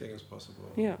 Anything is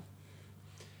possible. Yeah.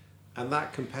 And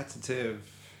that competitive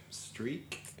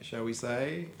streak, shall we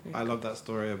say? I love that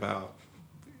story about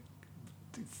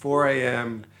 4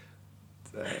 a.m.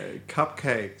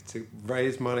 Cupcake to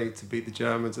raise money to beat the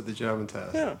Germans at the German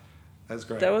test. Yeah. That's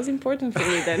great. That was important for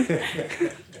me then.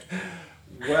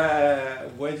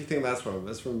 Where do you think that's from?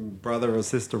 That's from brother or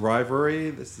sister rivalry?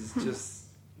 This is just...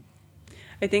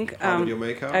 I think part of your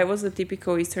makeup? I was a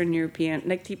typical Eastern European,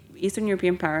 like Eastern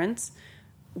European parents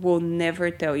will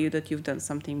never tell you that you've done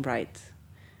something right.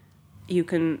 You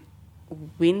can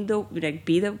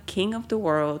be the king of the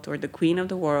world or the queen of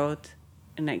the world,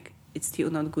 and like it's still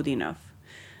not good enough.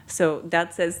 So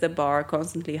that sets the bar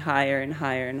constantly higher and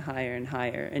higher and higher and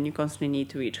higher, and you constantly need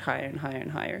to reach higher and higher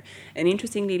and higher. And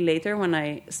interestingly, later when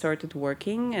I started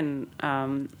working and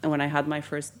when I had my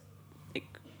first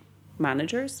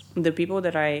managers, the people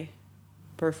that I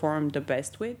performed the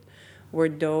best with were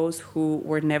those who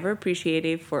were never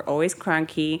appreciative, were always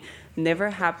cranky,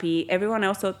 never happy. Everyone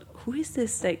else thought, who is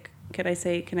this? Like, can I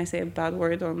say a bad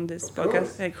word on this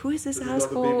podcast? Like, who is this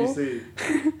asshole? Not the BBC.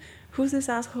 Who's this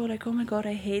asshole? Like, oh my God,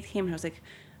 I hate him. And I was like,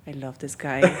 I love this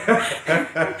guy.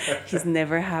 He's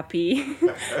never happy.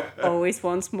 Always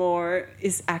wants more.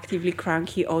 Is actively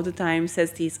cranky all the time.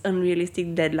 Says these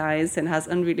unrealistic deadlines and has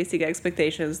unrealistic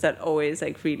expectations that always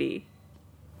like really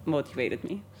motivated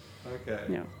me. Okay.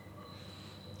 Yeah.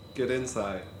 Good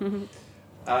insight. Mm-hmm.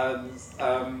 And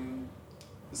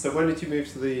so when did you move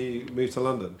to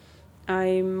London?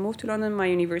 I moved to London. My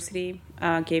university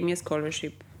gave me a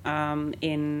scholarship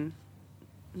in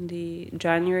the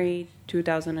January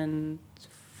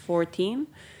 2014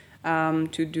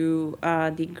 to do a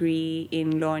degree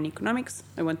in law and economics.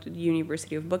 I went to the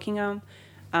University of Buckingham,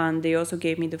 and they also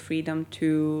gave me the freedom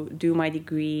to do my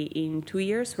degree in 2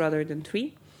 years rather than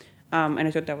 3. And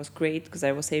I thought that was great because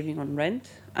I was saving on rent.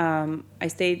 I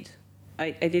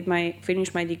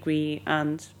finished my degree,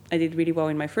 and I did really well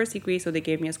in my first degree, so they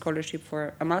gave me a scholarship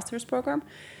for a master's program.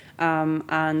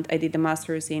 And I did the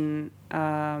master's in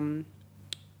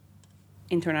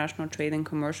international trade and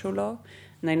commercial law.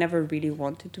 And I never really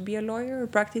wanted to be a lawyer or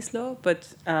practice law,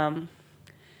 but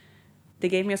they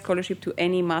gave me a scholarship to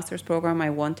any master's program I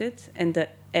wanted. And the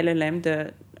LLM,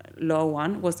 the law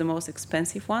one, was the most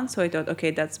expensive one. So I thought,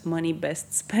 okay, that's money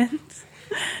best spent.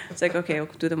 It's like, okay, I'll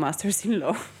do the master's in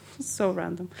law. So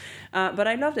random. But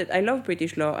I loved it. I love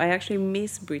British law. I actually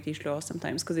miss British law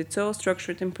sometimes because it's so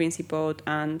structured and principled,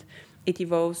 and it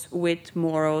evolves with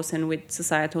morals and with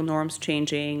societal norms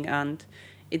changing, and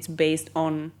it's based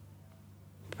on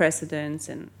precedents,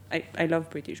 and I love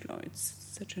British law. It's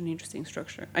such an interesting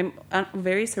structure. I'm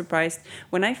very surprised.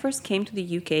 When I first came to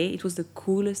the UK, it was the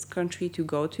coolest country to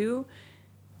go to.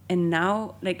 And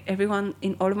now, like, everyone,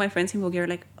 all of my friends in Bulgaria are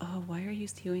like, oh, why are you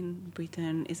still in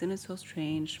Britain? Isn't it so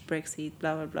strange? Brexit,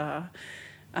 blah, blah,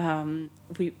 blah.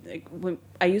 When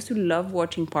I used to love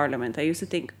watching Parliament. I used to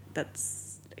think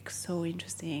that's, like, so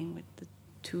interesting with the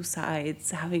two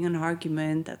sides having an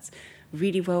argument that's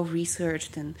really well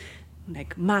researched and,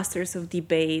 like, masters of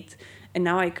debate. And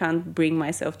now I can't bring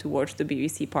myself to watch the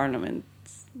BBC Parliament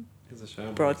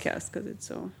broadcast because it's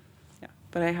so, yeah.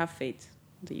 But I have faith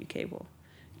the UK will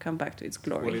come back to its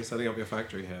glory. Well, you're setting up your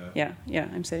factory here. Yeah,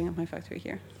 I'm setting up my factory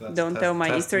here. That's Don't tell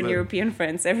my Eastern European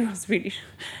friends. Everyone's really...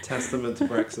 Testament to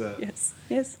Brexit.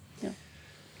 Yes, yeah.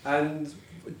 And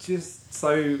just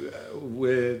so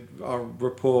with our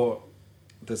report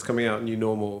that's coming out, New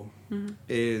Normal,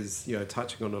 is, you know,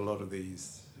 touching on a lot of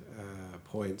these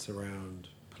points around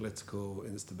political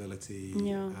instability,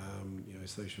 you know,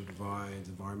 social divides,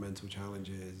 environmental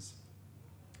challenges,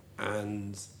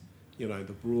 and, you know,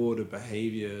 the broader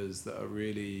behaviors that are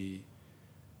really,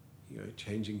 you know,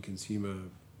 changing consumer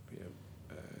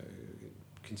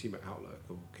outlook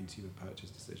or consumer purchase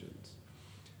decisions.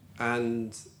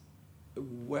 And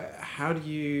how do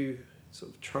you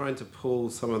sort of trying to pull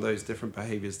some of those different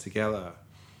behaviors together?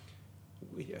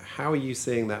 How are you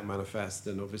seeing that manifest?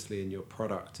 And obviously in your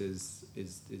product is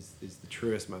the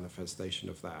truest manifestation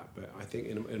of that. But I think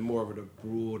in more of a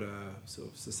broader sort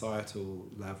of societal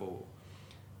level,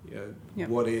 you know,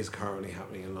 what is currently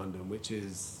happening in London, which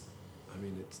is, I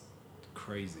mean, it's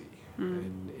crazy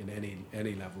in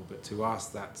any level. But to us,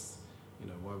 that's, you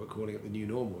know, why we're calling it the new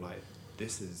normal. Like,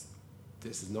 this is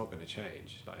not going to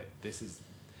change. Like, this is,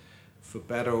 for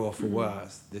better or for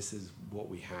worse, this is what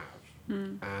we have.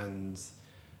 And,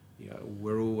 you know,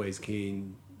 we're always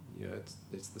keen, you know,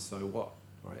 it's the so what,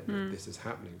 right? Like, this is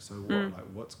happening, so what? Like,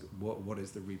 what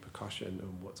is the repercussion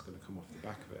and what's going to come off the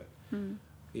back of it?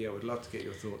 Yeah, I would love to get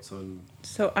your thoughts on.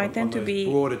 So I tend to be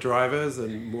broader drivers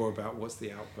and more about what's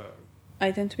the output.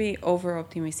 I tend to be over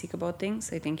optimistic about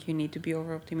things. I think you need to be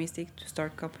over optimistic to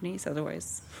start companies,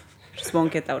 otherwise, you just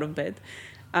won't get out of bed.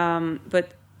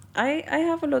 But I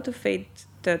have a lot of faith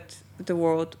that the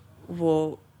world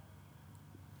will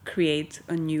create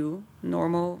a new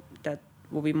normal that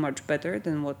will be much better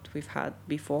than what we've had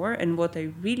before, and what I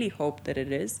really hope that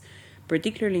it is,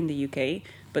 particularly in the UK,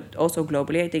 but also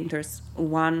globally. I think there's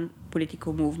one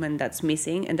political movement that's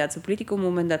missing, and that's a political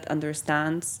movement that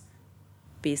understands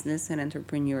business and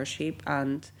entrepreneurship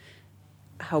and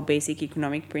how basic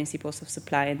economic principles of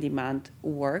supply and demand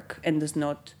work, and does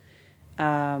not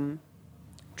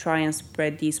try and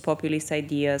spread these populist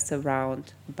ideas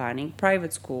around banning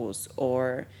private schools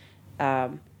or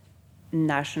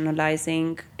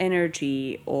nationalizing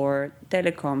energy or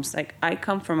telecoms. Like, I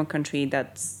come from a country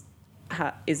that's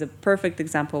is a perfect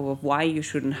example of why you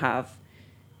shouldn't have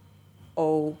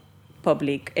all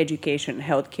public education,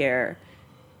 healthcare,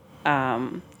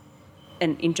 and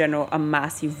in general a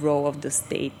massive role of the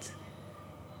state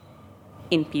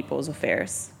in people's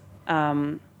affairs.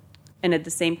 And at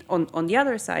the same, on the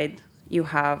other side, you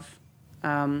have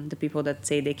the people that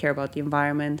say they care about the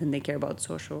environment and they care about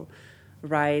social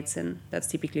rights, and that's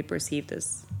typically perceived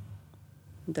as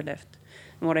the left.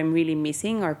 And what I'm really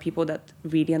missing are people that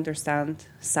really understand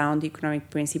sound economic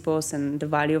principles and the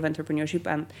value of entrepreneurship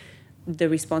and the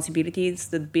responsibilities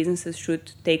that businesses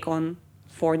should take on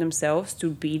for themselves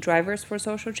to be drivers for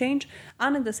social change,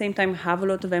 and at the same time have a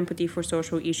lot of empathy for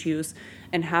social issues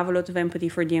and have a lot of empathy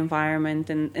for the environment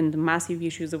and the massive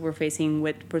issues that we're facing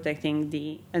with protecting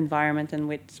the environment and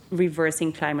with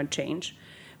reversing climate change.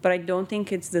 But I don't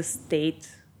think it's the state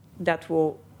that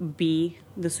will be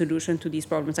the solution to these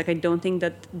problems. Like, I don't think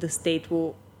that the state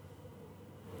will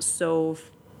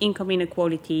solve income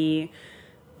inequality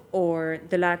or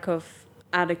the lack of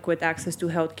adequate access to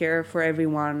healthcare for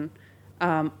everyone,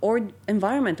 or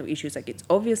environmental issues. Like, it's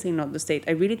obviously not the state.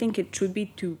 I really think it should be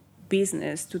to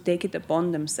business to take it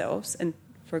upon themselves and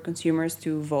for consumers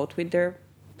to vote with their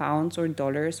pounds or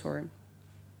dollars or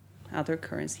other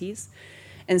currencies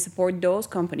and support those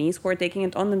companies who are taking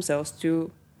it on themselves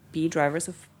to be drivers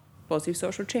of positive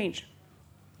social change.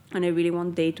 And I really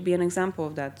want Day to be an example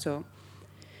of that. So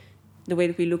the way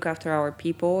that we look after our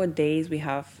people, at Days we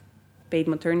have paid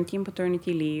maternity and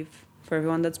paternity leave for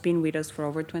everyone that's been with us for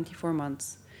over 24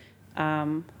 months.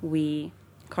 We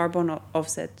carbon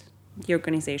offset the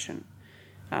organization.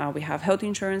 We have health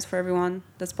insurance for everyone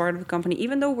that's part of the company,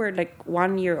 even though we're like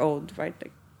 1 year old, right?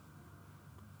 Like,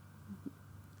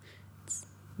 it's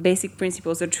basic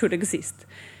principles that should exist.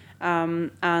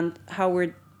 And how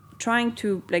we're trying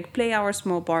to like play our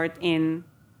small part in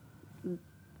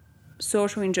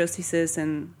social injustices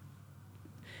and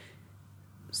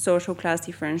social class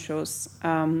differentials,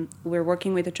 we're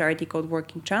working with a charity called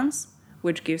Working Chance,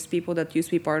 which gives people that used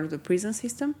to be part of the prison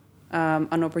system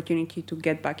an opportunity to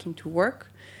get back into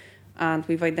work. And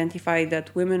we've identified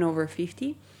that women over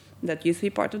 50 that used to be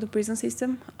part of the prison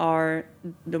system are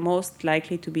the most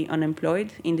likely to be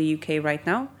unemployed in the UK right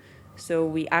now. So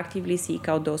we actively seek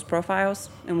out those profiles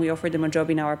and we offer them a job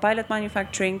in our pilot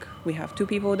manufacturing. We have 2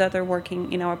 people that are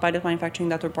working in our pilot manufacturing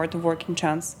that are part of Working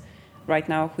Chance right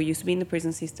now, who used to be in the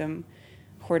prison system,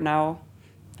 who are now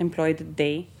employed at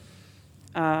Day.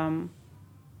 And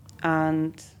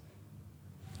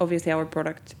obviously our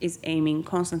product is aiming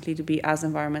constantly to be as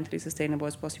environmentally sustainable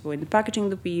as possible in the packaging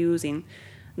that we use, in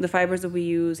the fibers that we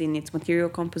use, in its material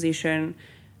composition,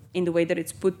 in the way that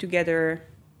it's put together,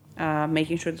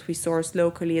 making sure that we source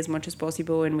locally as much as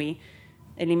possible and we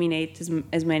eliminate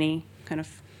as many kind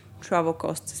of travel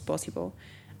costs as possible.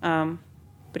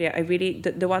 But yeah, I really,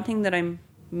 the one thing that I'm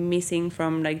missing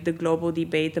from like the global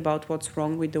debate about what's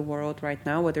wrong with the world right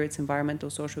now, whether it's environmental,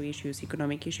 social issues,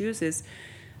 economic issues, is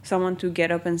someone to get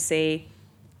up and say,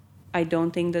 I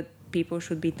don't think that people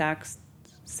should be taxed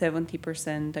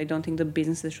 70%. I don't think the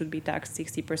businesses should be taxed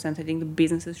 60%. I think the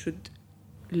businesses should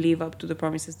live up to the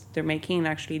promises that they're making and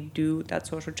actually do that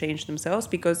social change themselves,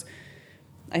 because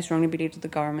I strongly believe that the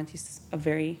government is a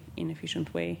very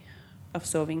inefficient way of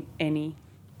solving any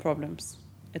problems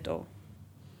at all.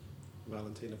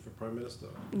 Valentina for Prime Minister?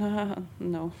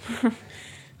 No.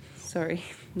 Sorry,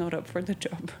 not up for the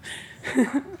job.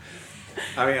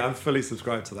 I mean, I'm fully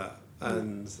subscribed to that.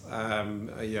 And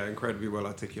incredibly well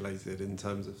articulated in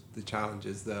terms of the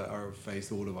challenges that are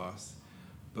face all of us,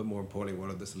 but more importantly, what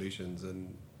are the solutions?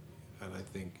 And I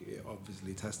think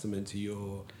obviously testament to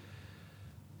your,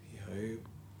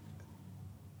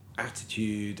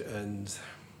 attitude and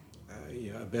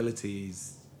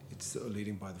abilities. It's sort of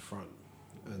leading by the front,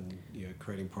 and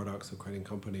creating products or creating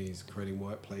companies, creating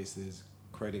workplaces,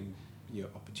 creating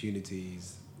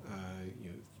opportunities.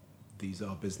 These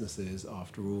are businesses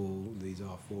after all. These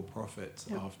are for profit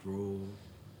after all,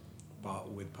 but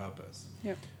with purpose.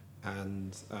 Yep.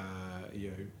 And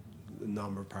the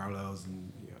number of parallels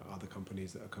and other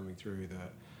companies that are coming through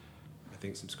that I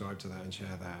think subscribe to that and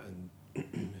share that,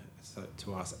 and so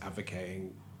to us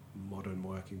advocating modern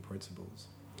working principles.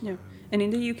 Yeah, and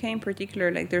in the UK in particular,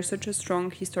 like there's such a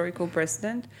strong historical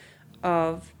precedent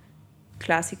of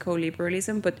classical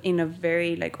liberalism, but in a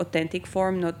very like authentic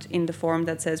form, not in the form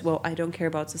that says, well, I don't care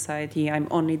about society, I'm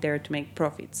only there to make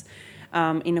profits.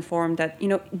 In a form that,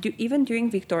 even during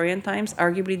Victorian times,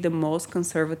 arguably the most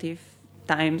conservative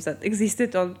times that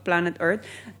existed on planet Earth,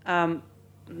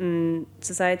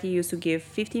 society used to give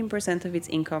 15% of its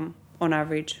income on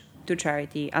average to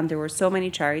charity, and there were so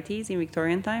many charities in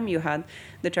Victorian time. You had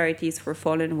the charities for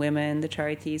fallen women, the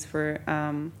charities for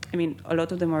a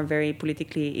lot of them are very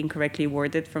politically incorrectly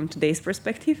worded from today's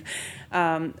perspective,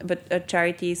 but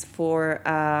charities for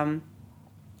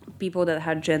people that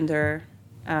had gender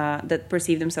that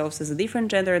perceived themselves as a different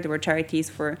gender. There were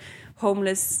charities for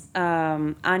homeless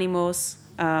animals.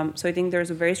 So I think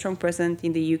there's a very strong precedent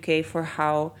in the UK for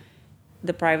how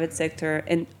the private sector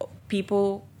and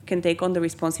people can take on the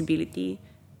responsibility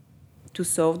to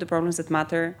solve the problems that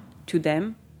matter to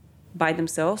them by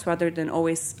themselves, rather than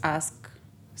always ask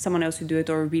someone else to do it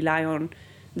or rely on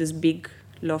this big,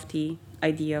 lofty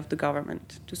idea of the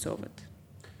government to solve it.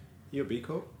 You're B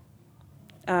Corp?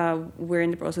 We're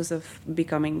in the process of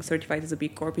becoming certified as a B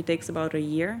Corp. It takes about a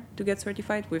year to get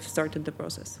certified. We've started the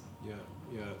process.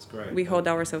 Yeah, it's great. We hold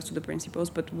ourselves to the principles,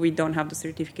 but we don't have the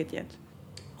certificate yet.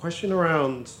 Question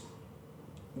around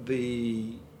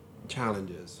the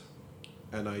challenges.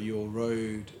 I know your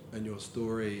road and your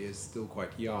story is still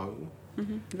quite young.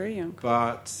 Mm-hmm. Very young.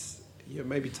 But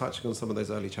maybe touching on some of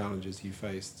those early challenges you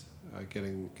faced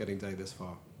getting Day this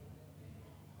far.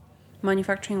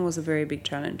 Manufacturing was a very big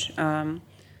challenge.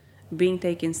 Being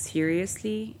taken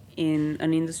seriously in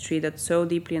an industry that's so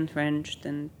deeply entrenched,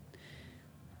 and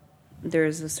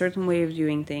there's a certain way of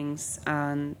doing things,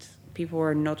 and people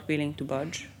are not willing to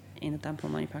budge in the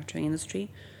tampon manufacturing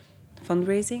industry.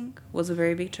 Fundraising was a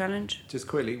very big challenge. Just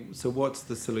quickly, so what's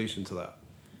the solution to that?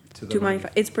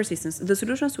 It's persistence. The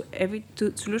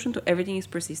solution to everything is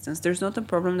persistence. There's not a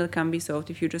problem that can be solved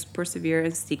if you just persevere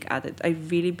and stick at it. I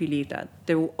really believe that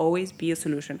there will always be a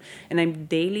solution, and I'm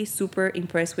daily super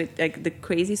impressed with like the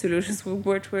crazy solutions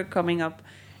which we're coming up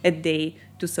a day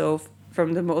to solve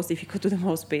from the most difficult to the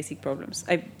most basic problems.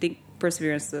 I think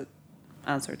perseverance is the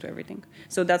answer to everything.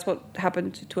 So that's what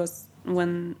happened to us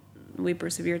when we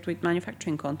persevered with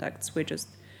manufacturing contacts. We just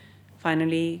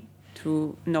finally,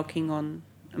 through knocking on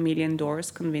a million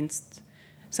doors, convinced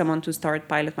someone to start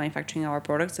pilot manufacturing our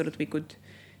product so that we could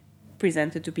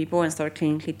present it to people and start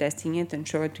clinically testing it and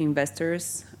show it to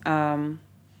investors. And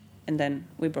then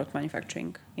we brought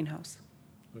manufacturing in-house.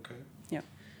 Okay. Yeah.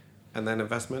 And then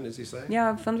investment, as you say?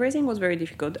 Yeah, fundraising was very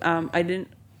difficult.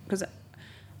 Because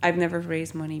I've never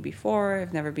raised money before.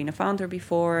 I've never been a founder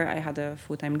before. I had a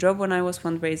full-time job when I was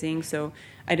fundraising, so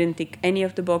I didn't tick any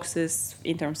of the boxes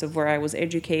in terms of where I was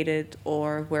educated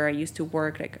or where I used to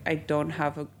work. Like, I don't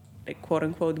have a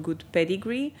quote-unquote good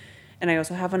pedigree, and I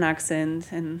also have an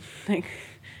accent, and like,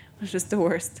 it was just the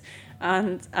worst.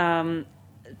 And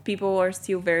people are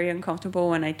still very uncomfortable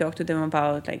when I talk to them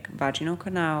about like vaginal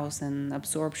canals and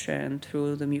absorption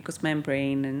through the mucous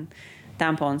membrane and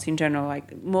tampons in general.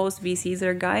 Like, most VCs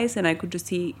are guys, and I could just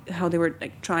see how they were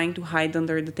like trying to hide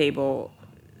under the table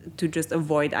to just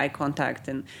avoid eye contact,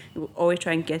 and they would always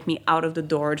try and get me out of the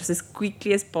door just as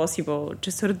quickly as possible,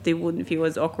 just so that they wouldn't feel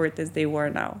as awkward as they were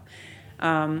now.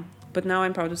 But now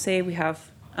I'm proud to say we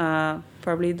have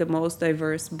probably the most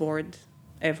diverse board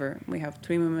ever. We have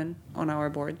 3 women on our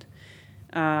board,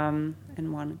 and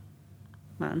 1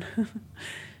 man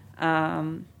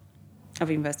of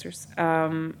investors.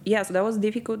 So that was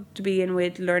difficult to begin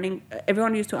with, learning.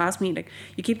 Everyone used to ask me, like,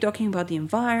 you keep talking about the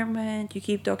environment, you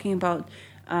keep talking about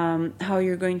how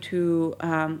you're going to,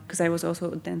 because I was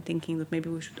also then thinking that maybe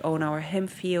we should own our hemp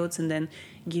fields and then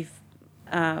give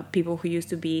people who used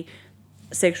to be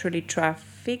sexually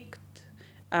trafficked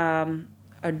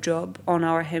a job on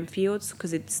our hemp fields,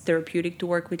 because it's therapeutic to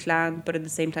work with land, but at the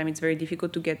same time it's very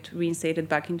difficult to get reinstated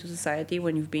back into society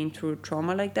when you've been through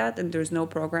trauma like that, and there's no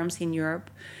programs in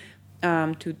Europe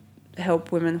to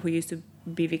help women who used to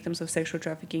be victims of sexual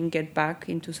trafficking get back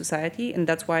into society, and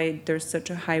that's why there's such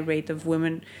a high rate of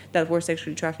women that were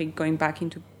sexually trafficked going back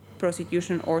into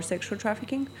prostitution or sexual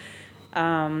trafficking.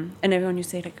 And everyone you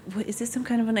say, like, what, is this some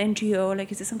kind of an NGO?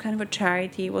 Like, is this some kind of a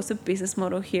charity? What's the business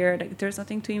model here? Like, there's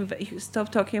nothing to you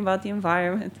stop talking about the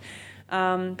environment.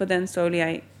 But then slowly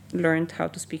I learned how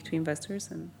to speak to investors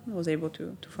and I was able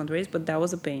to fundraise, but that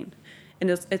was a pain. And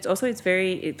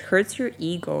it hurts your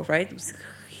ego, right?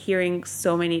 Hearing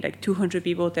so many, like 200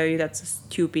 people tell you that's a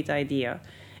stupid idea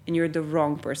and you're the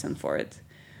wrong person for it.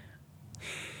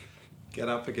 Get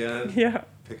up again. Yeah.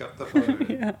 Pick up the phone.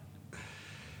 Yeah.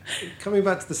 Coming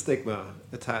back to the stigma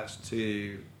attached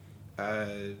to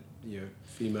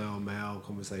female male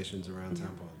conversations around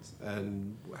tampons,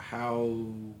 and how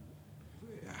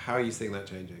are you seeing that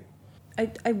changing?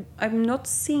 I'm not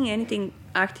seeing anything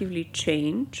actively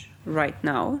change right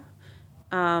now,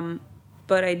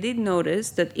 but I did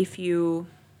notice that if you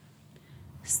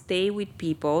stay with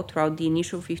people throughout the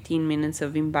initial 15 minutes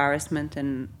of embarrassment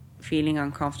and feeling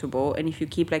uncomfortable, and if you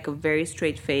keep like a very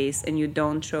straight face and you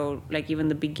don't show like even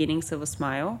the beginnings of a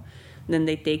smile, then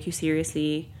they take you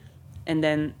seriously, and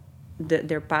then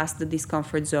they're past the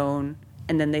discomfort zone,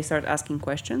 and then they start asking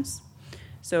questions.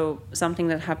 So something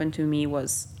that happened to me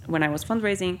was when I was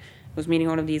fundraising, I was meeting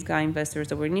all of these guy investors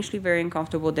that were initially very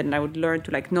uncomfortable. Then I would learn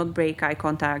to like not break eye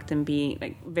contact and be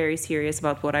like very serious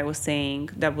about what I was saying.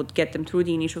 That would get them through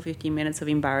the initial 15 minutes of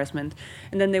embarrassment,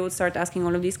 and then they would start asking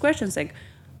all of these questions like,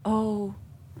 oh,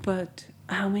 but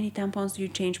how many tampons do you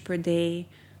change per day?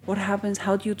 What happens?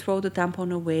 How do you throw the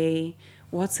tampon away?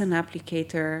 What's an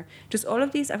applicator? Just all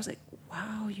of these. I was like,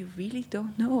 wow, you really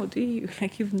don't know, do you?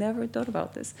 Like, you've never thought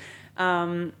about this.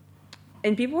 And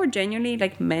people were genuinely,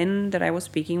 like, men that I was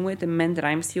speaking with and men that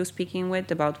I'm still speaking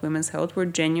with about women's health were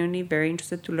genuinely very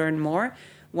interested to learn more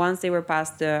once they were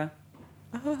past the,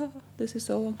 this is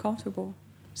so uncomfortable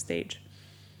stage.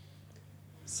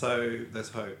 So there's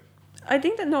hope. I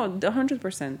think that, no,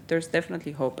 100%. There's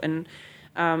definitely hope. And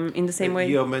in the same way...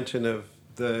 Your mention of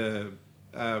the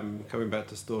coming back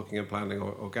to stalking and planning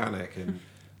organic, and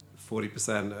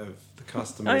 40% of the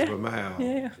customers were male.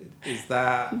 Yeah. Is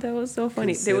that... That was so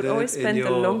funny. They would always spend the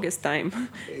longest time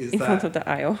in front of the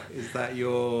aisle. Is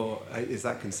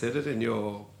that considered in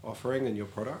your offering and your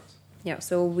product? Yeah,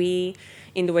 so we,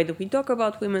 in the way that we talk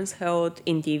about women's health,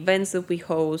 in the events that we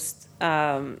host,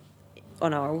 on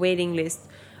our waiting list,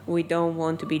 we don't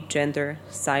want to be gender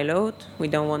siloed. We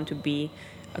don't want to be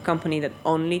a company that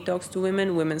only talks to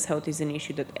women. Women's health is an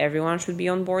issue that everyone should be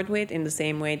on board with, in the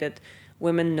same way that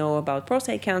women know about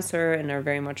prostate cancer and are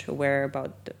very much aware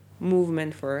about the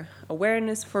movement for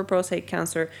awareness for prostate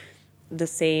cancer. The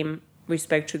same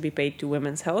respect should be paid to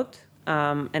women's health.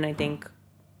 And I think,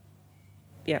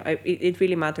 it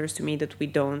really matters to me that we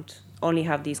don't only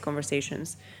have these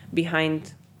conversations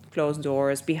behind closed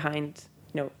doors, behind,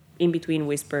 in between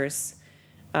whispers,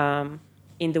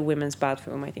 in the women's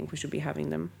bathroom. I think we should be having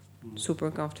them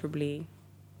super comfortably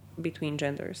between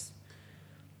genders.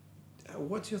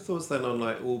 What's your thoughts then on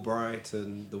like Albright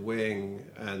and The Wing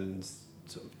and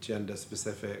sort of gender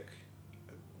specific,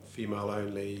 female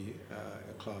only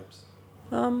clubs?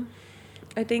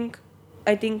 I think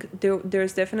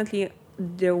there's definitely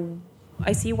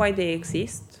I see why they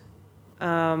exist.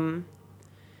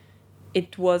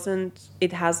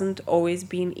 It hasn't always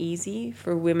been easy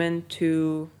for women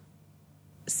to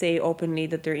say openly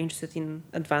that they're interested in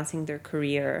advancing their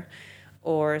career,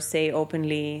 or say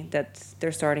openly that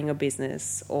they're starting a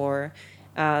business, or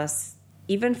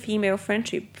even female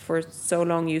friendship for so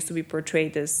long used to be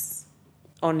portrayed as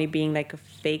only being like a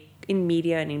fake in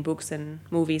media and in books and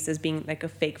movies, as being like a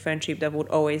fake friendship that would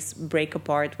always break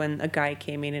apart when a guy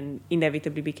came in and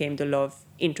inevitably became the love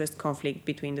interest conflict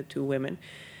between the two women.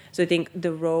 So I think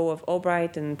the role of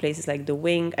Albright and places like The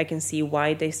Wing, I can see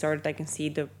why they started, I can see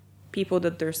the people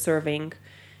that they're serving,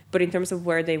 but in terms of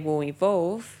where they will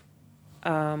evolve,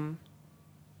 I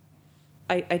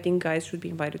think guys should be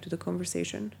invited to the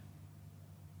conversation.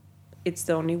 It's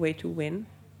the only way to win,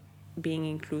 being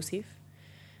inclusive.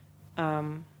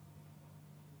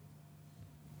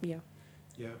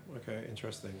 Yeah, okay,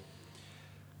 interesting.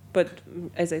 But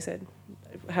as I said,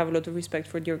 I have a lot of respect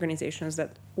for the organizations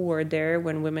that were there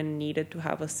when women needed to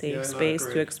have a safe space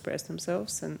to express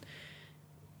themselves. And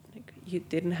like, you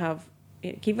didn't have,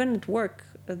 even at work,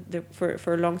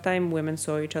 for a long time, women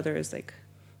saw each other as like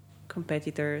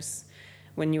competitors.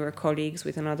 When you were colleagues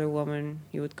with another woman,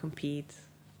 you would compete.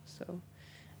 So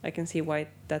I can see why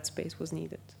that space was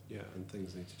needed. Yeah, and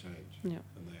things need to change. Yeah.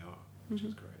 And they are, which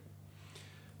is great.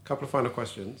 A couple of final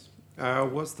questions.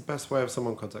 What's the best way of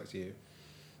someone contacting you?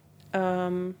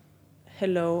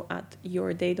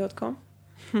 hello@yourday.com.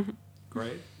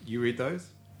 Great. You read those?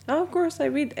 Oh, of course, I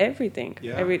read everything.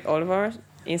 Yeah. I read all of our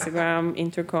Instagram,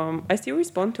 Intercom. I still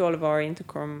respond to all of our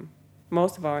Intercom,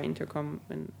 most of our Intercom,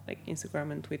 and like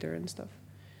Instagram and Twitter and stuff.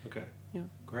 Okay. Yeah.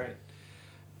 Great.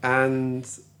 And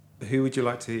who would you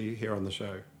like to hear on the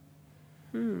show?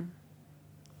 Do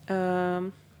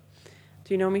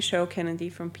you know Michelle Kennedy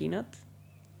from Peanut?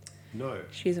 No.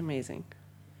 She's amazing.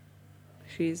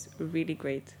 She's really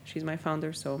great. She's my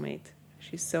founder soulmate.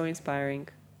 She's so inspiring.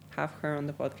 Have her on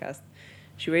the podcast.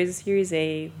 She raised a Series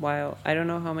A while I don't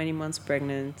know how many months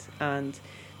pregnant, and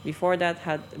before that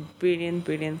had a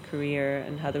brilliant career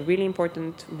and had a really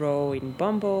important role in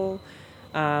Bumble.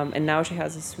 And now she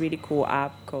has this really cool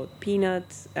app called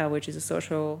Peanut, which is a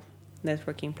social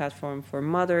networking platform for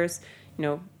mothers. You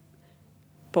know,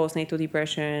 postnatal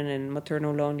depression and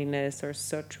maternal loneliness are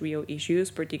such real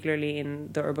issues, particularly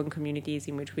in the urban communities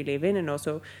in which we live in. And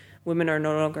also, women are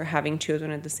no longer having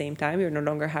children at the same time. You're no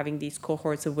longer having these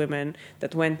cohorts of women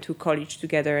that went to college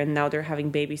together and now they're having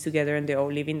babies together and they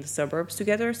all live in the suburbs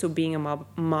together. So being a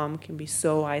mom can be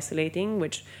so isolating,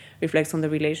 which reflects on the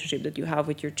relationship that you have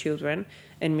with your children.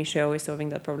 And Michelle is solving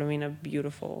that problem in a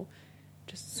beautiful,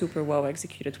 just super well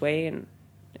executed way. And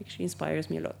like, she inspires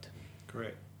me a lot.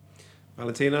 Great.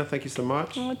 Valentina, thank you so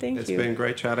much. Oh, thank you. It's been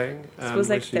great chatting. This was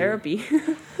like therapy.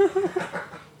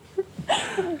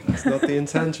 It's not the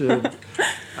intention.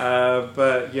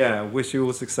 But yeah, wish you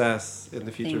all success in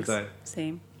the future of Day.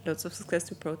 Same. Lots of success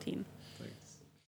to Protein.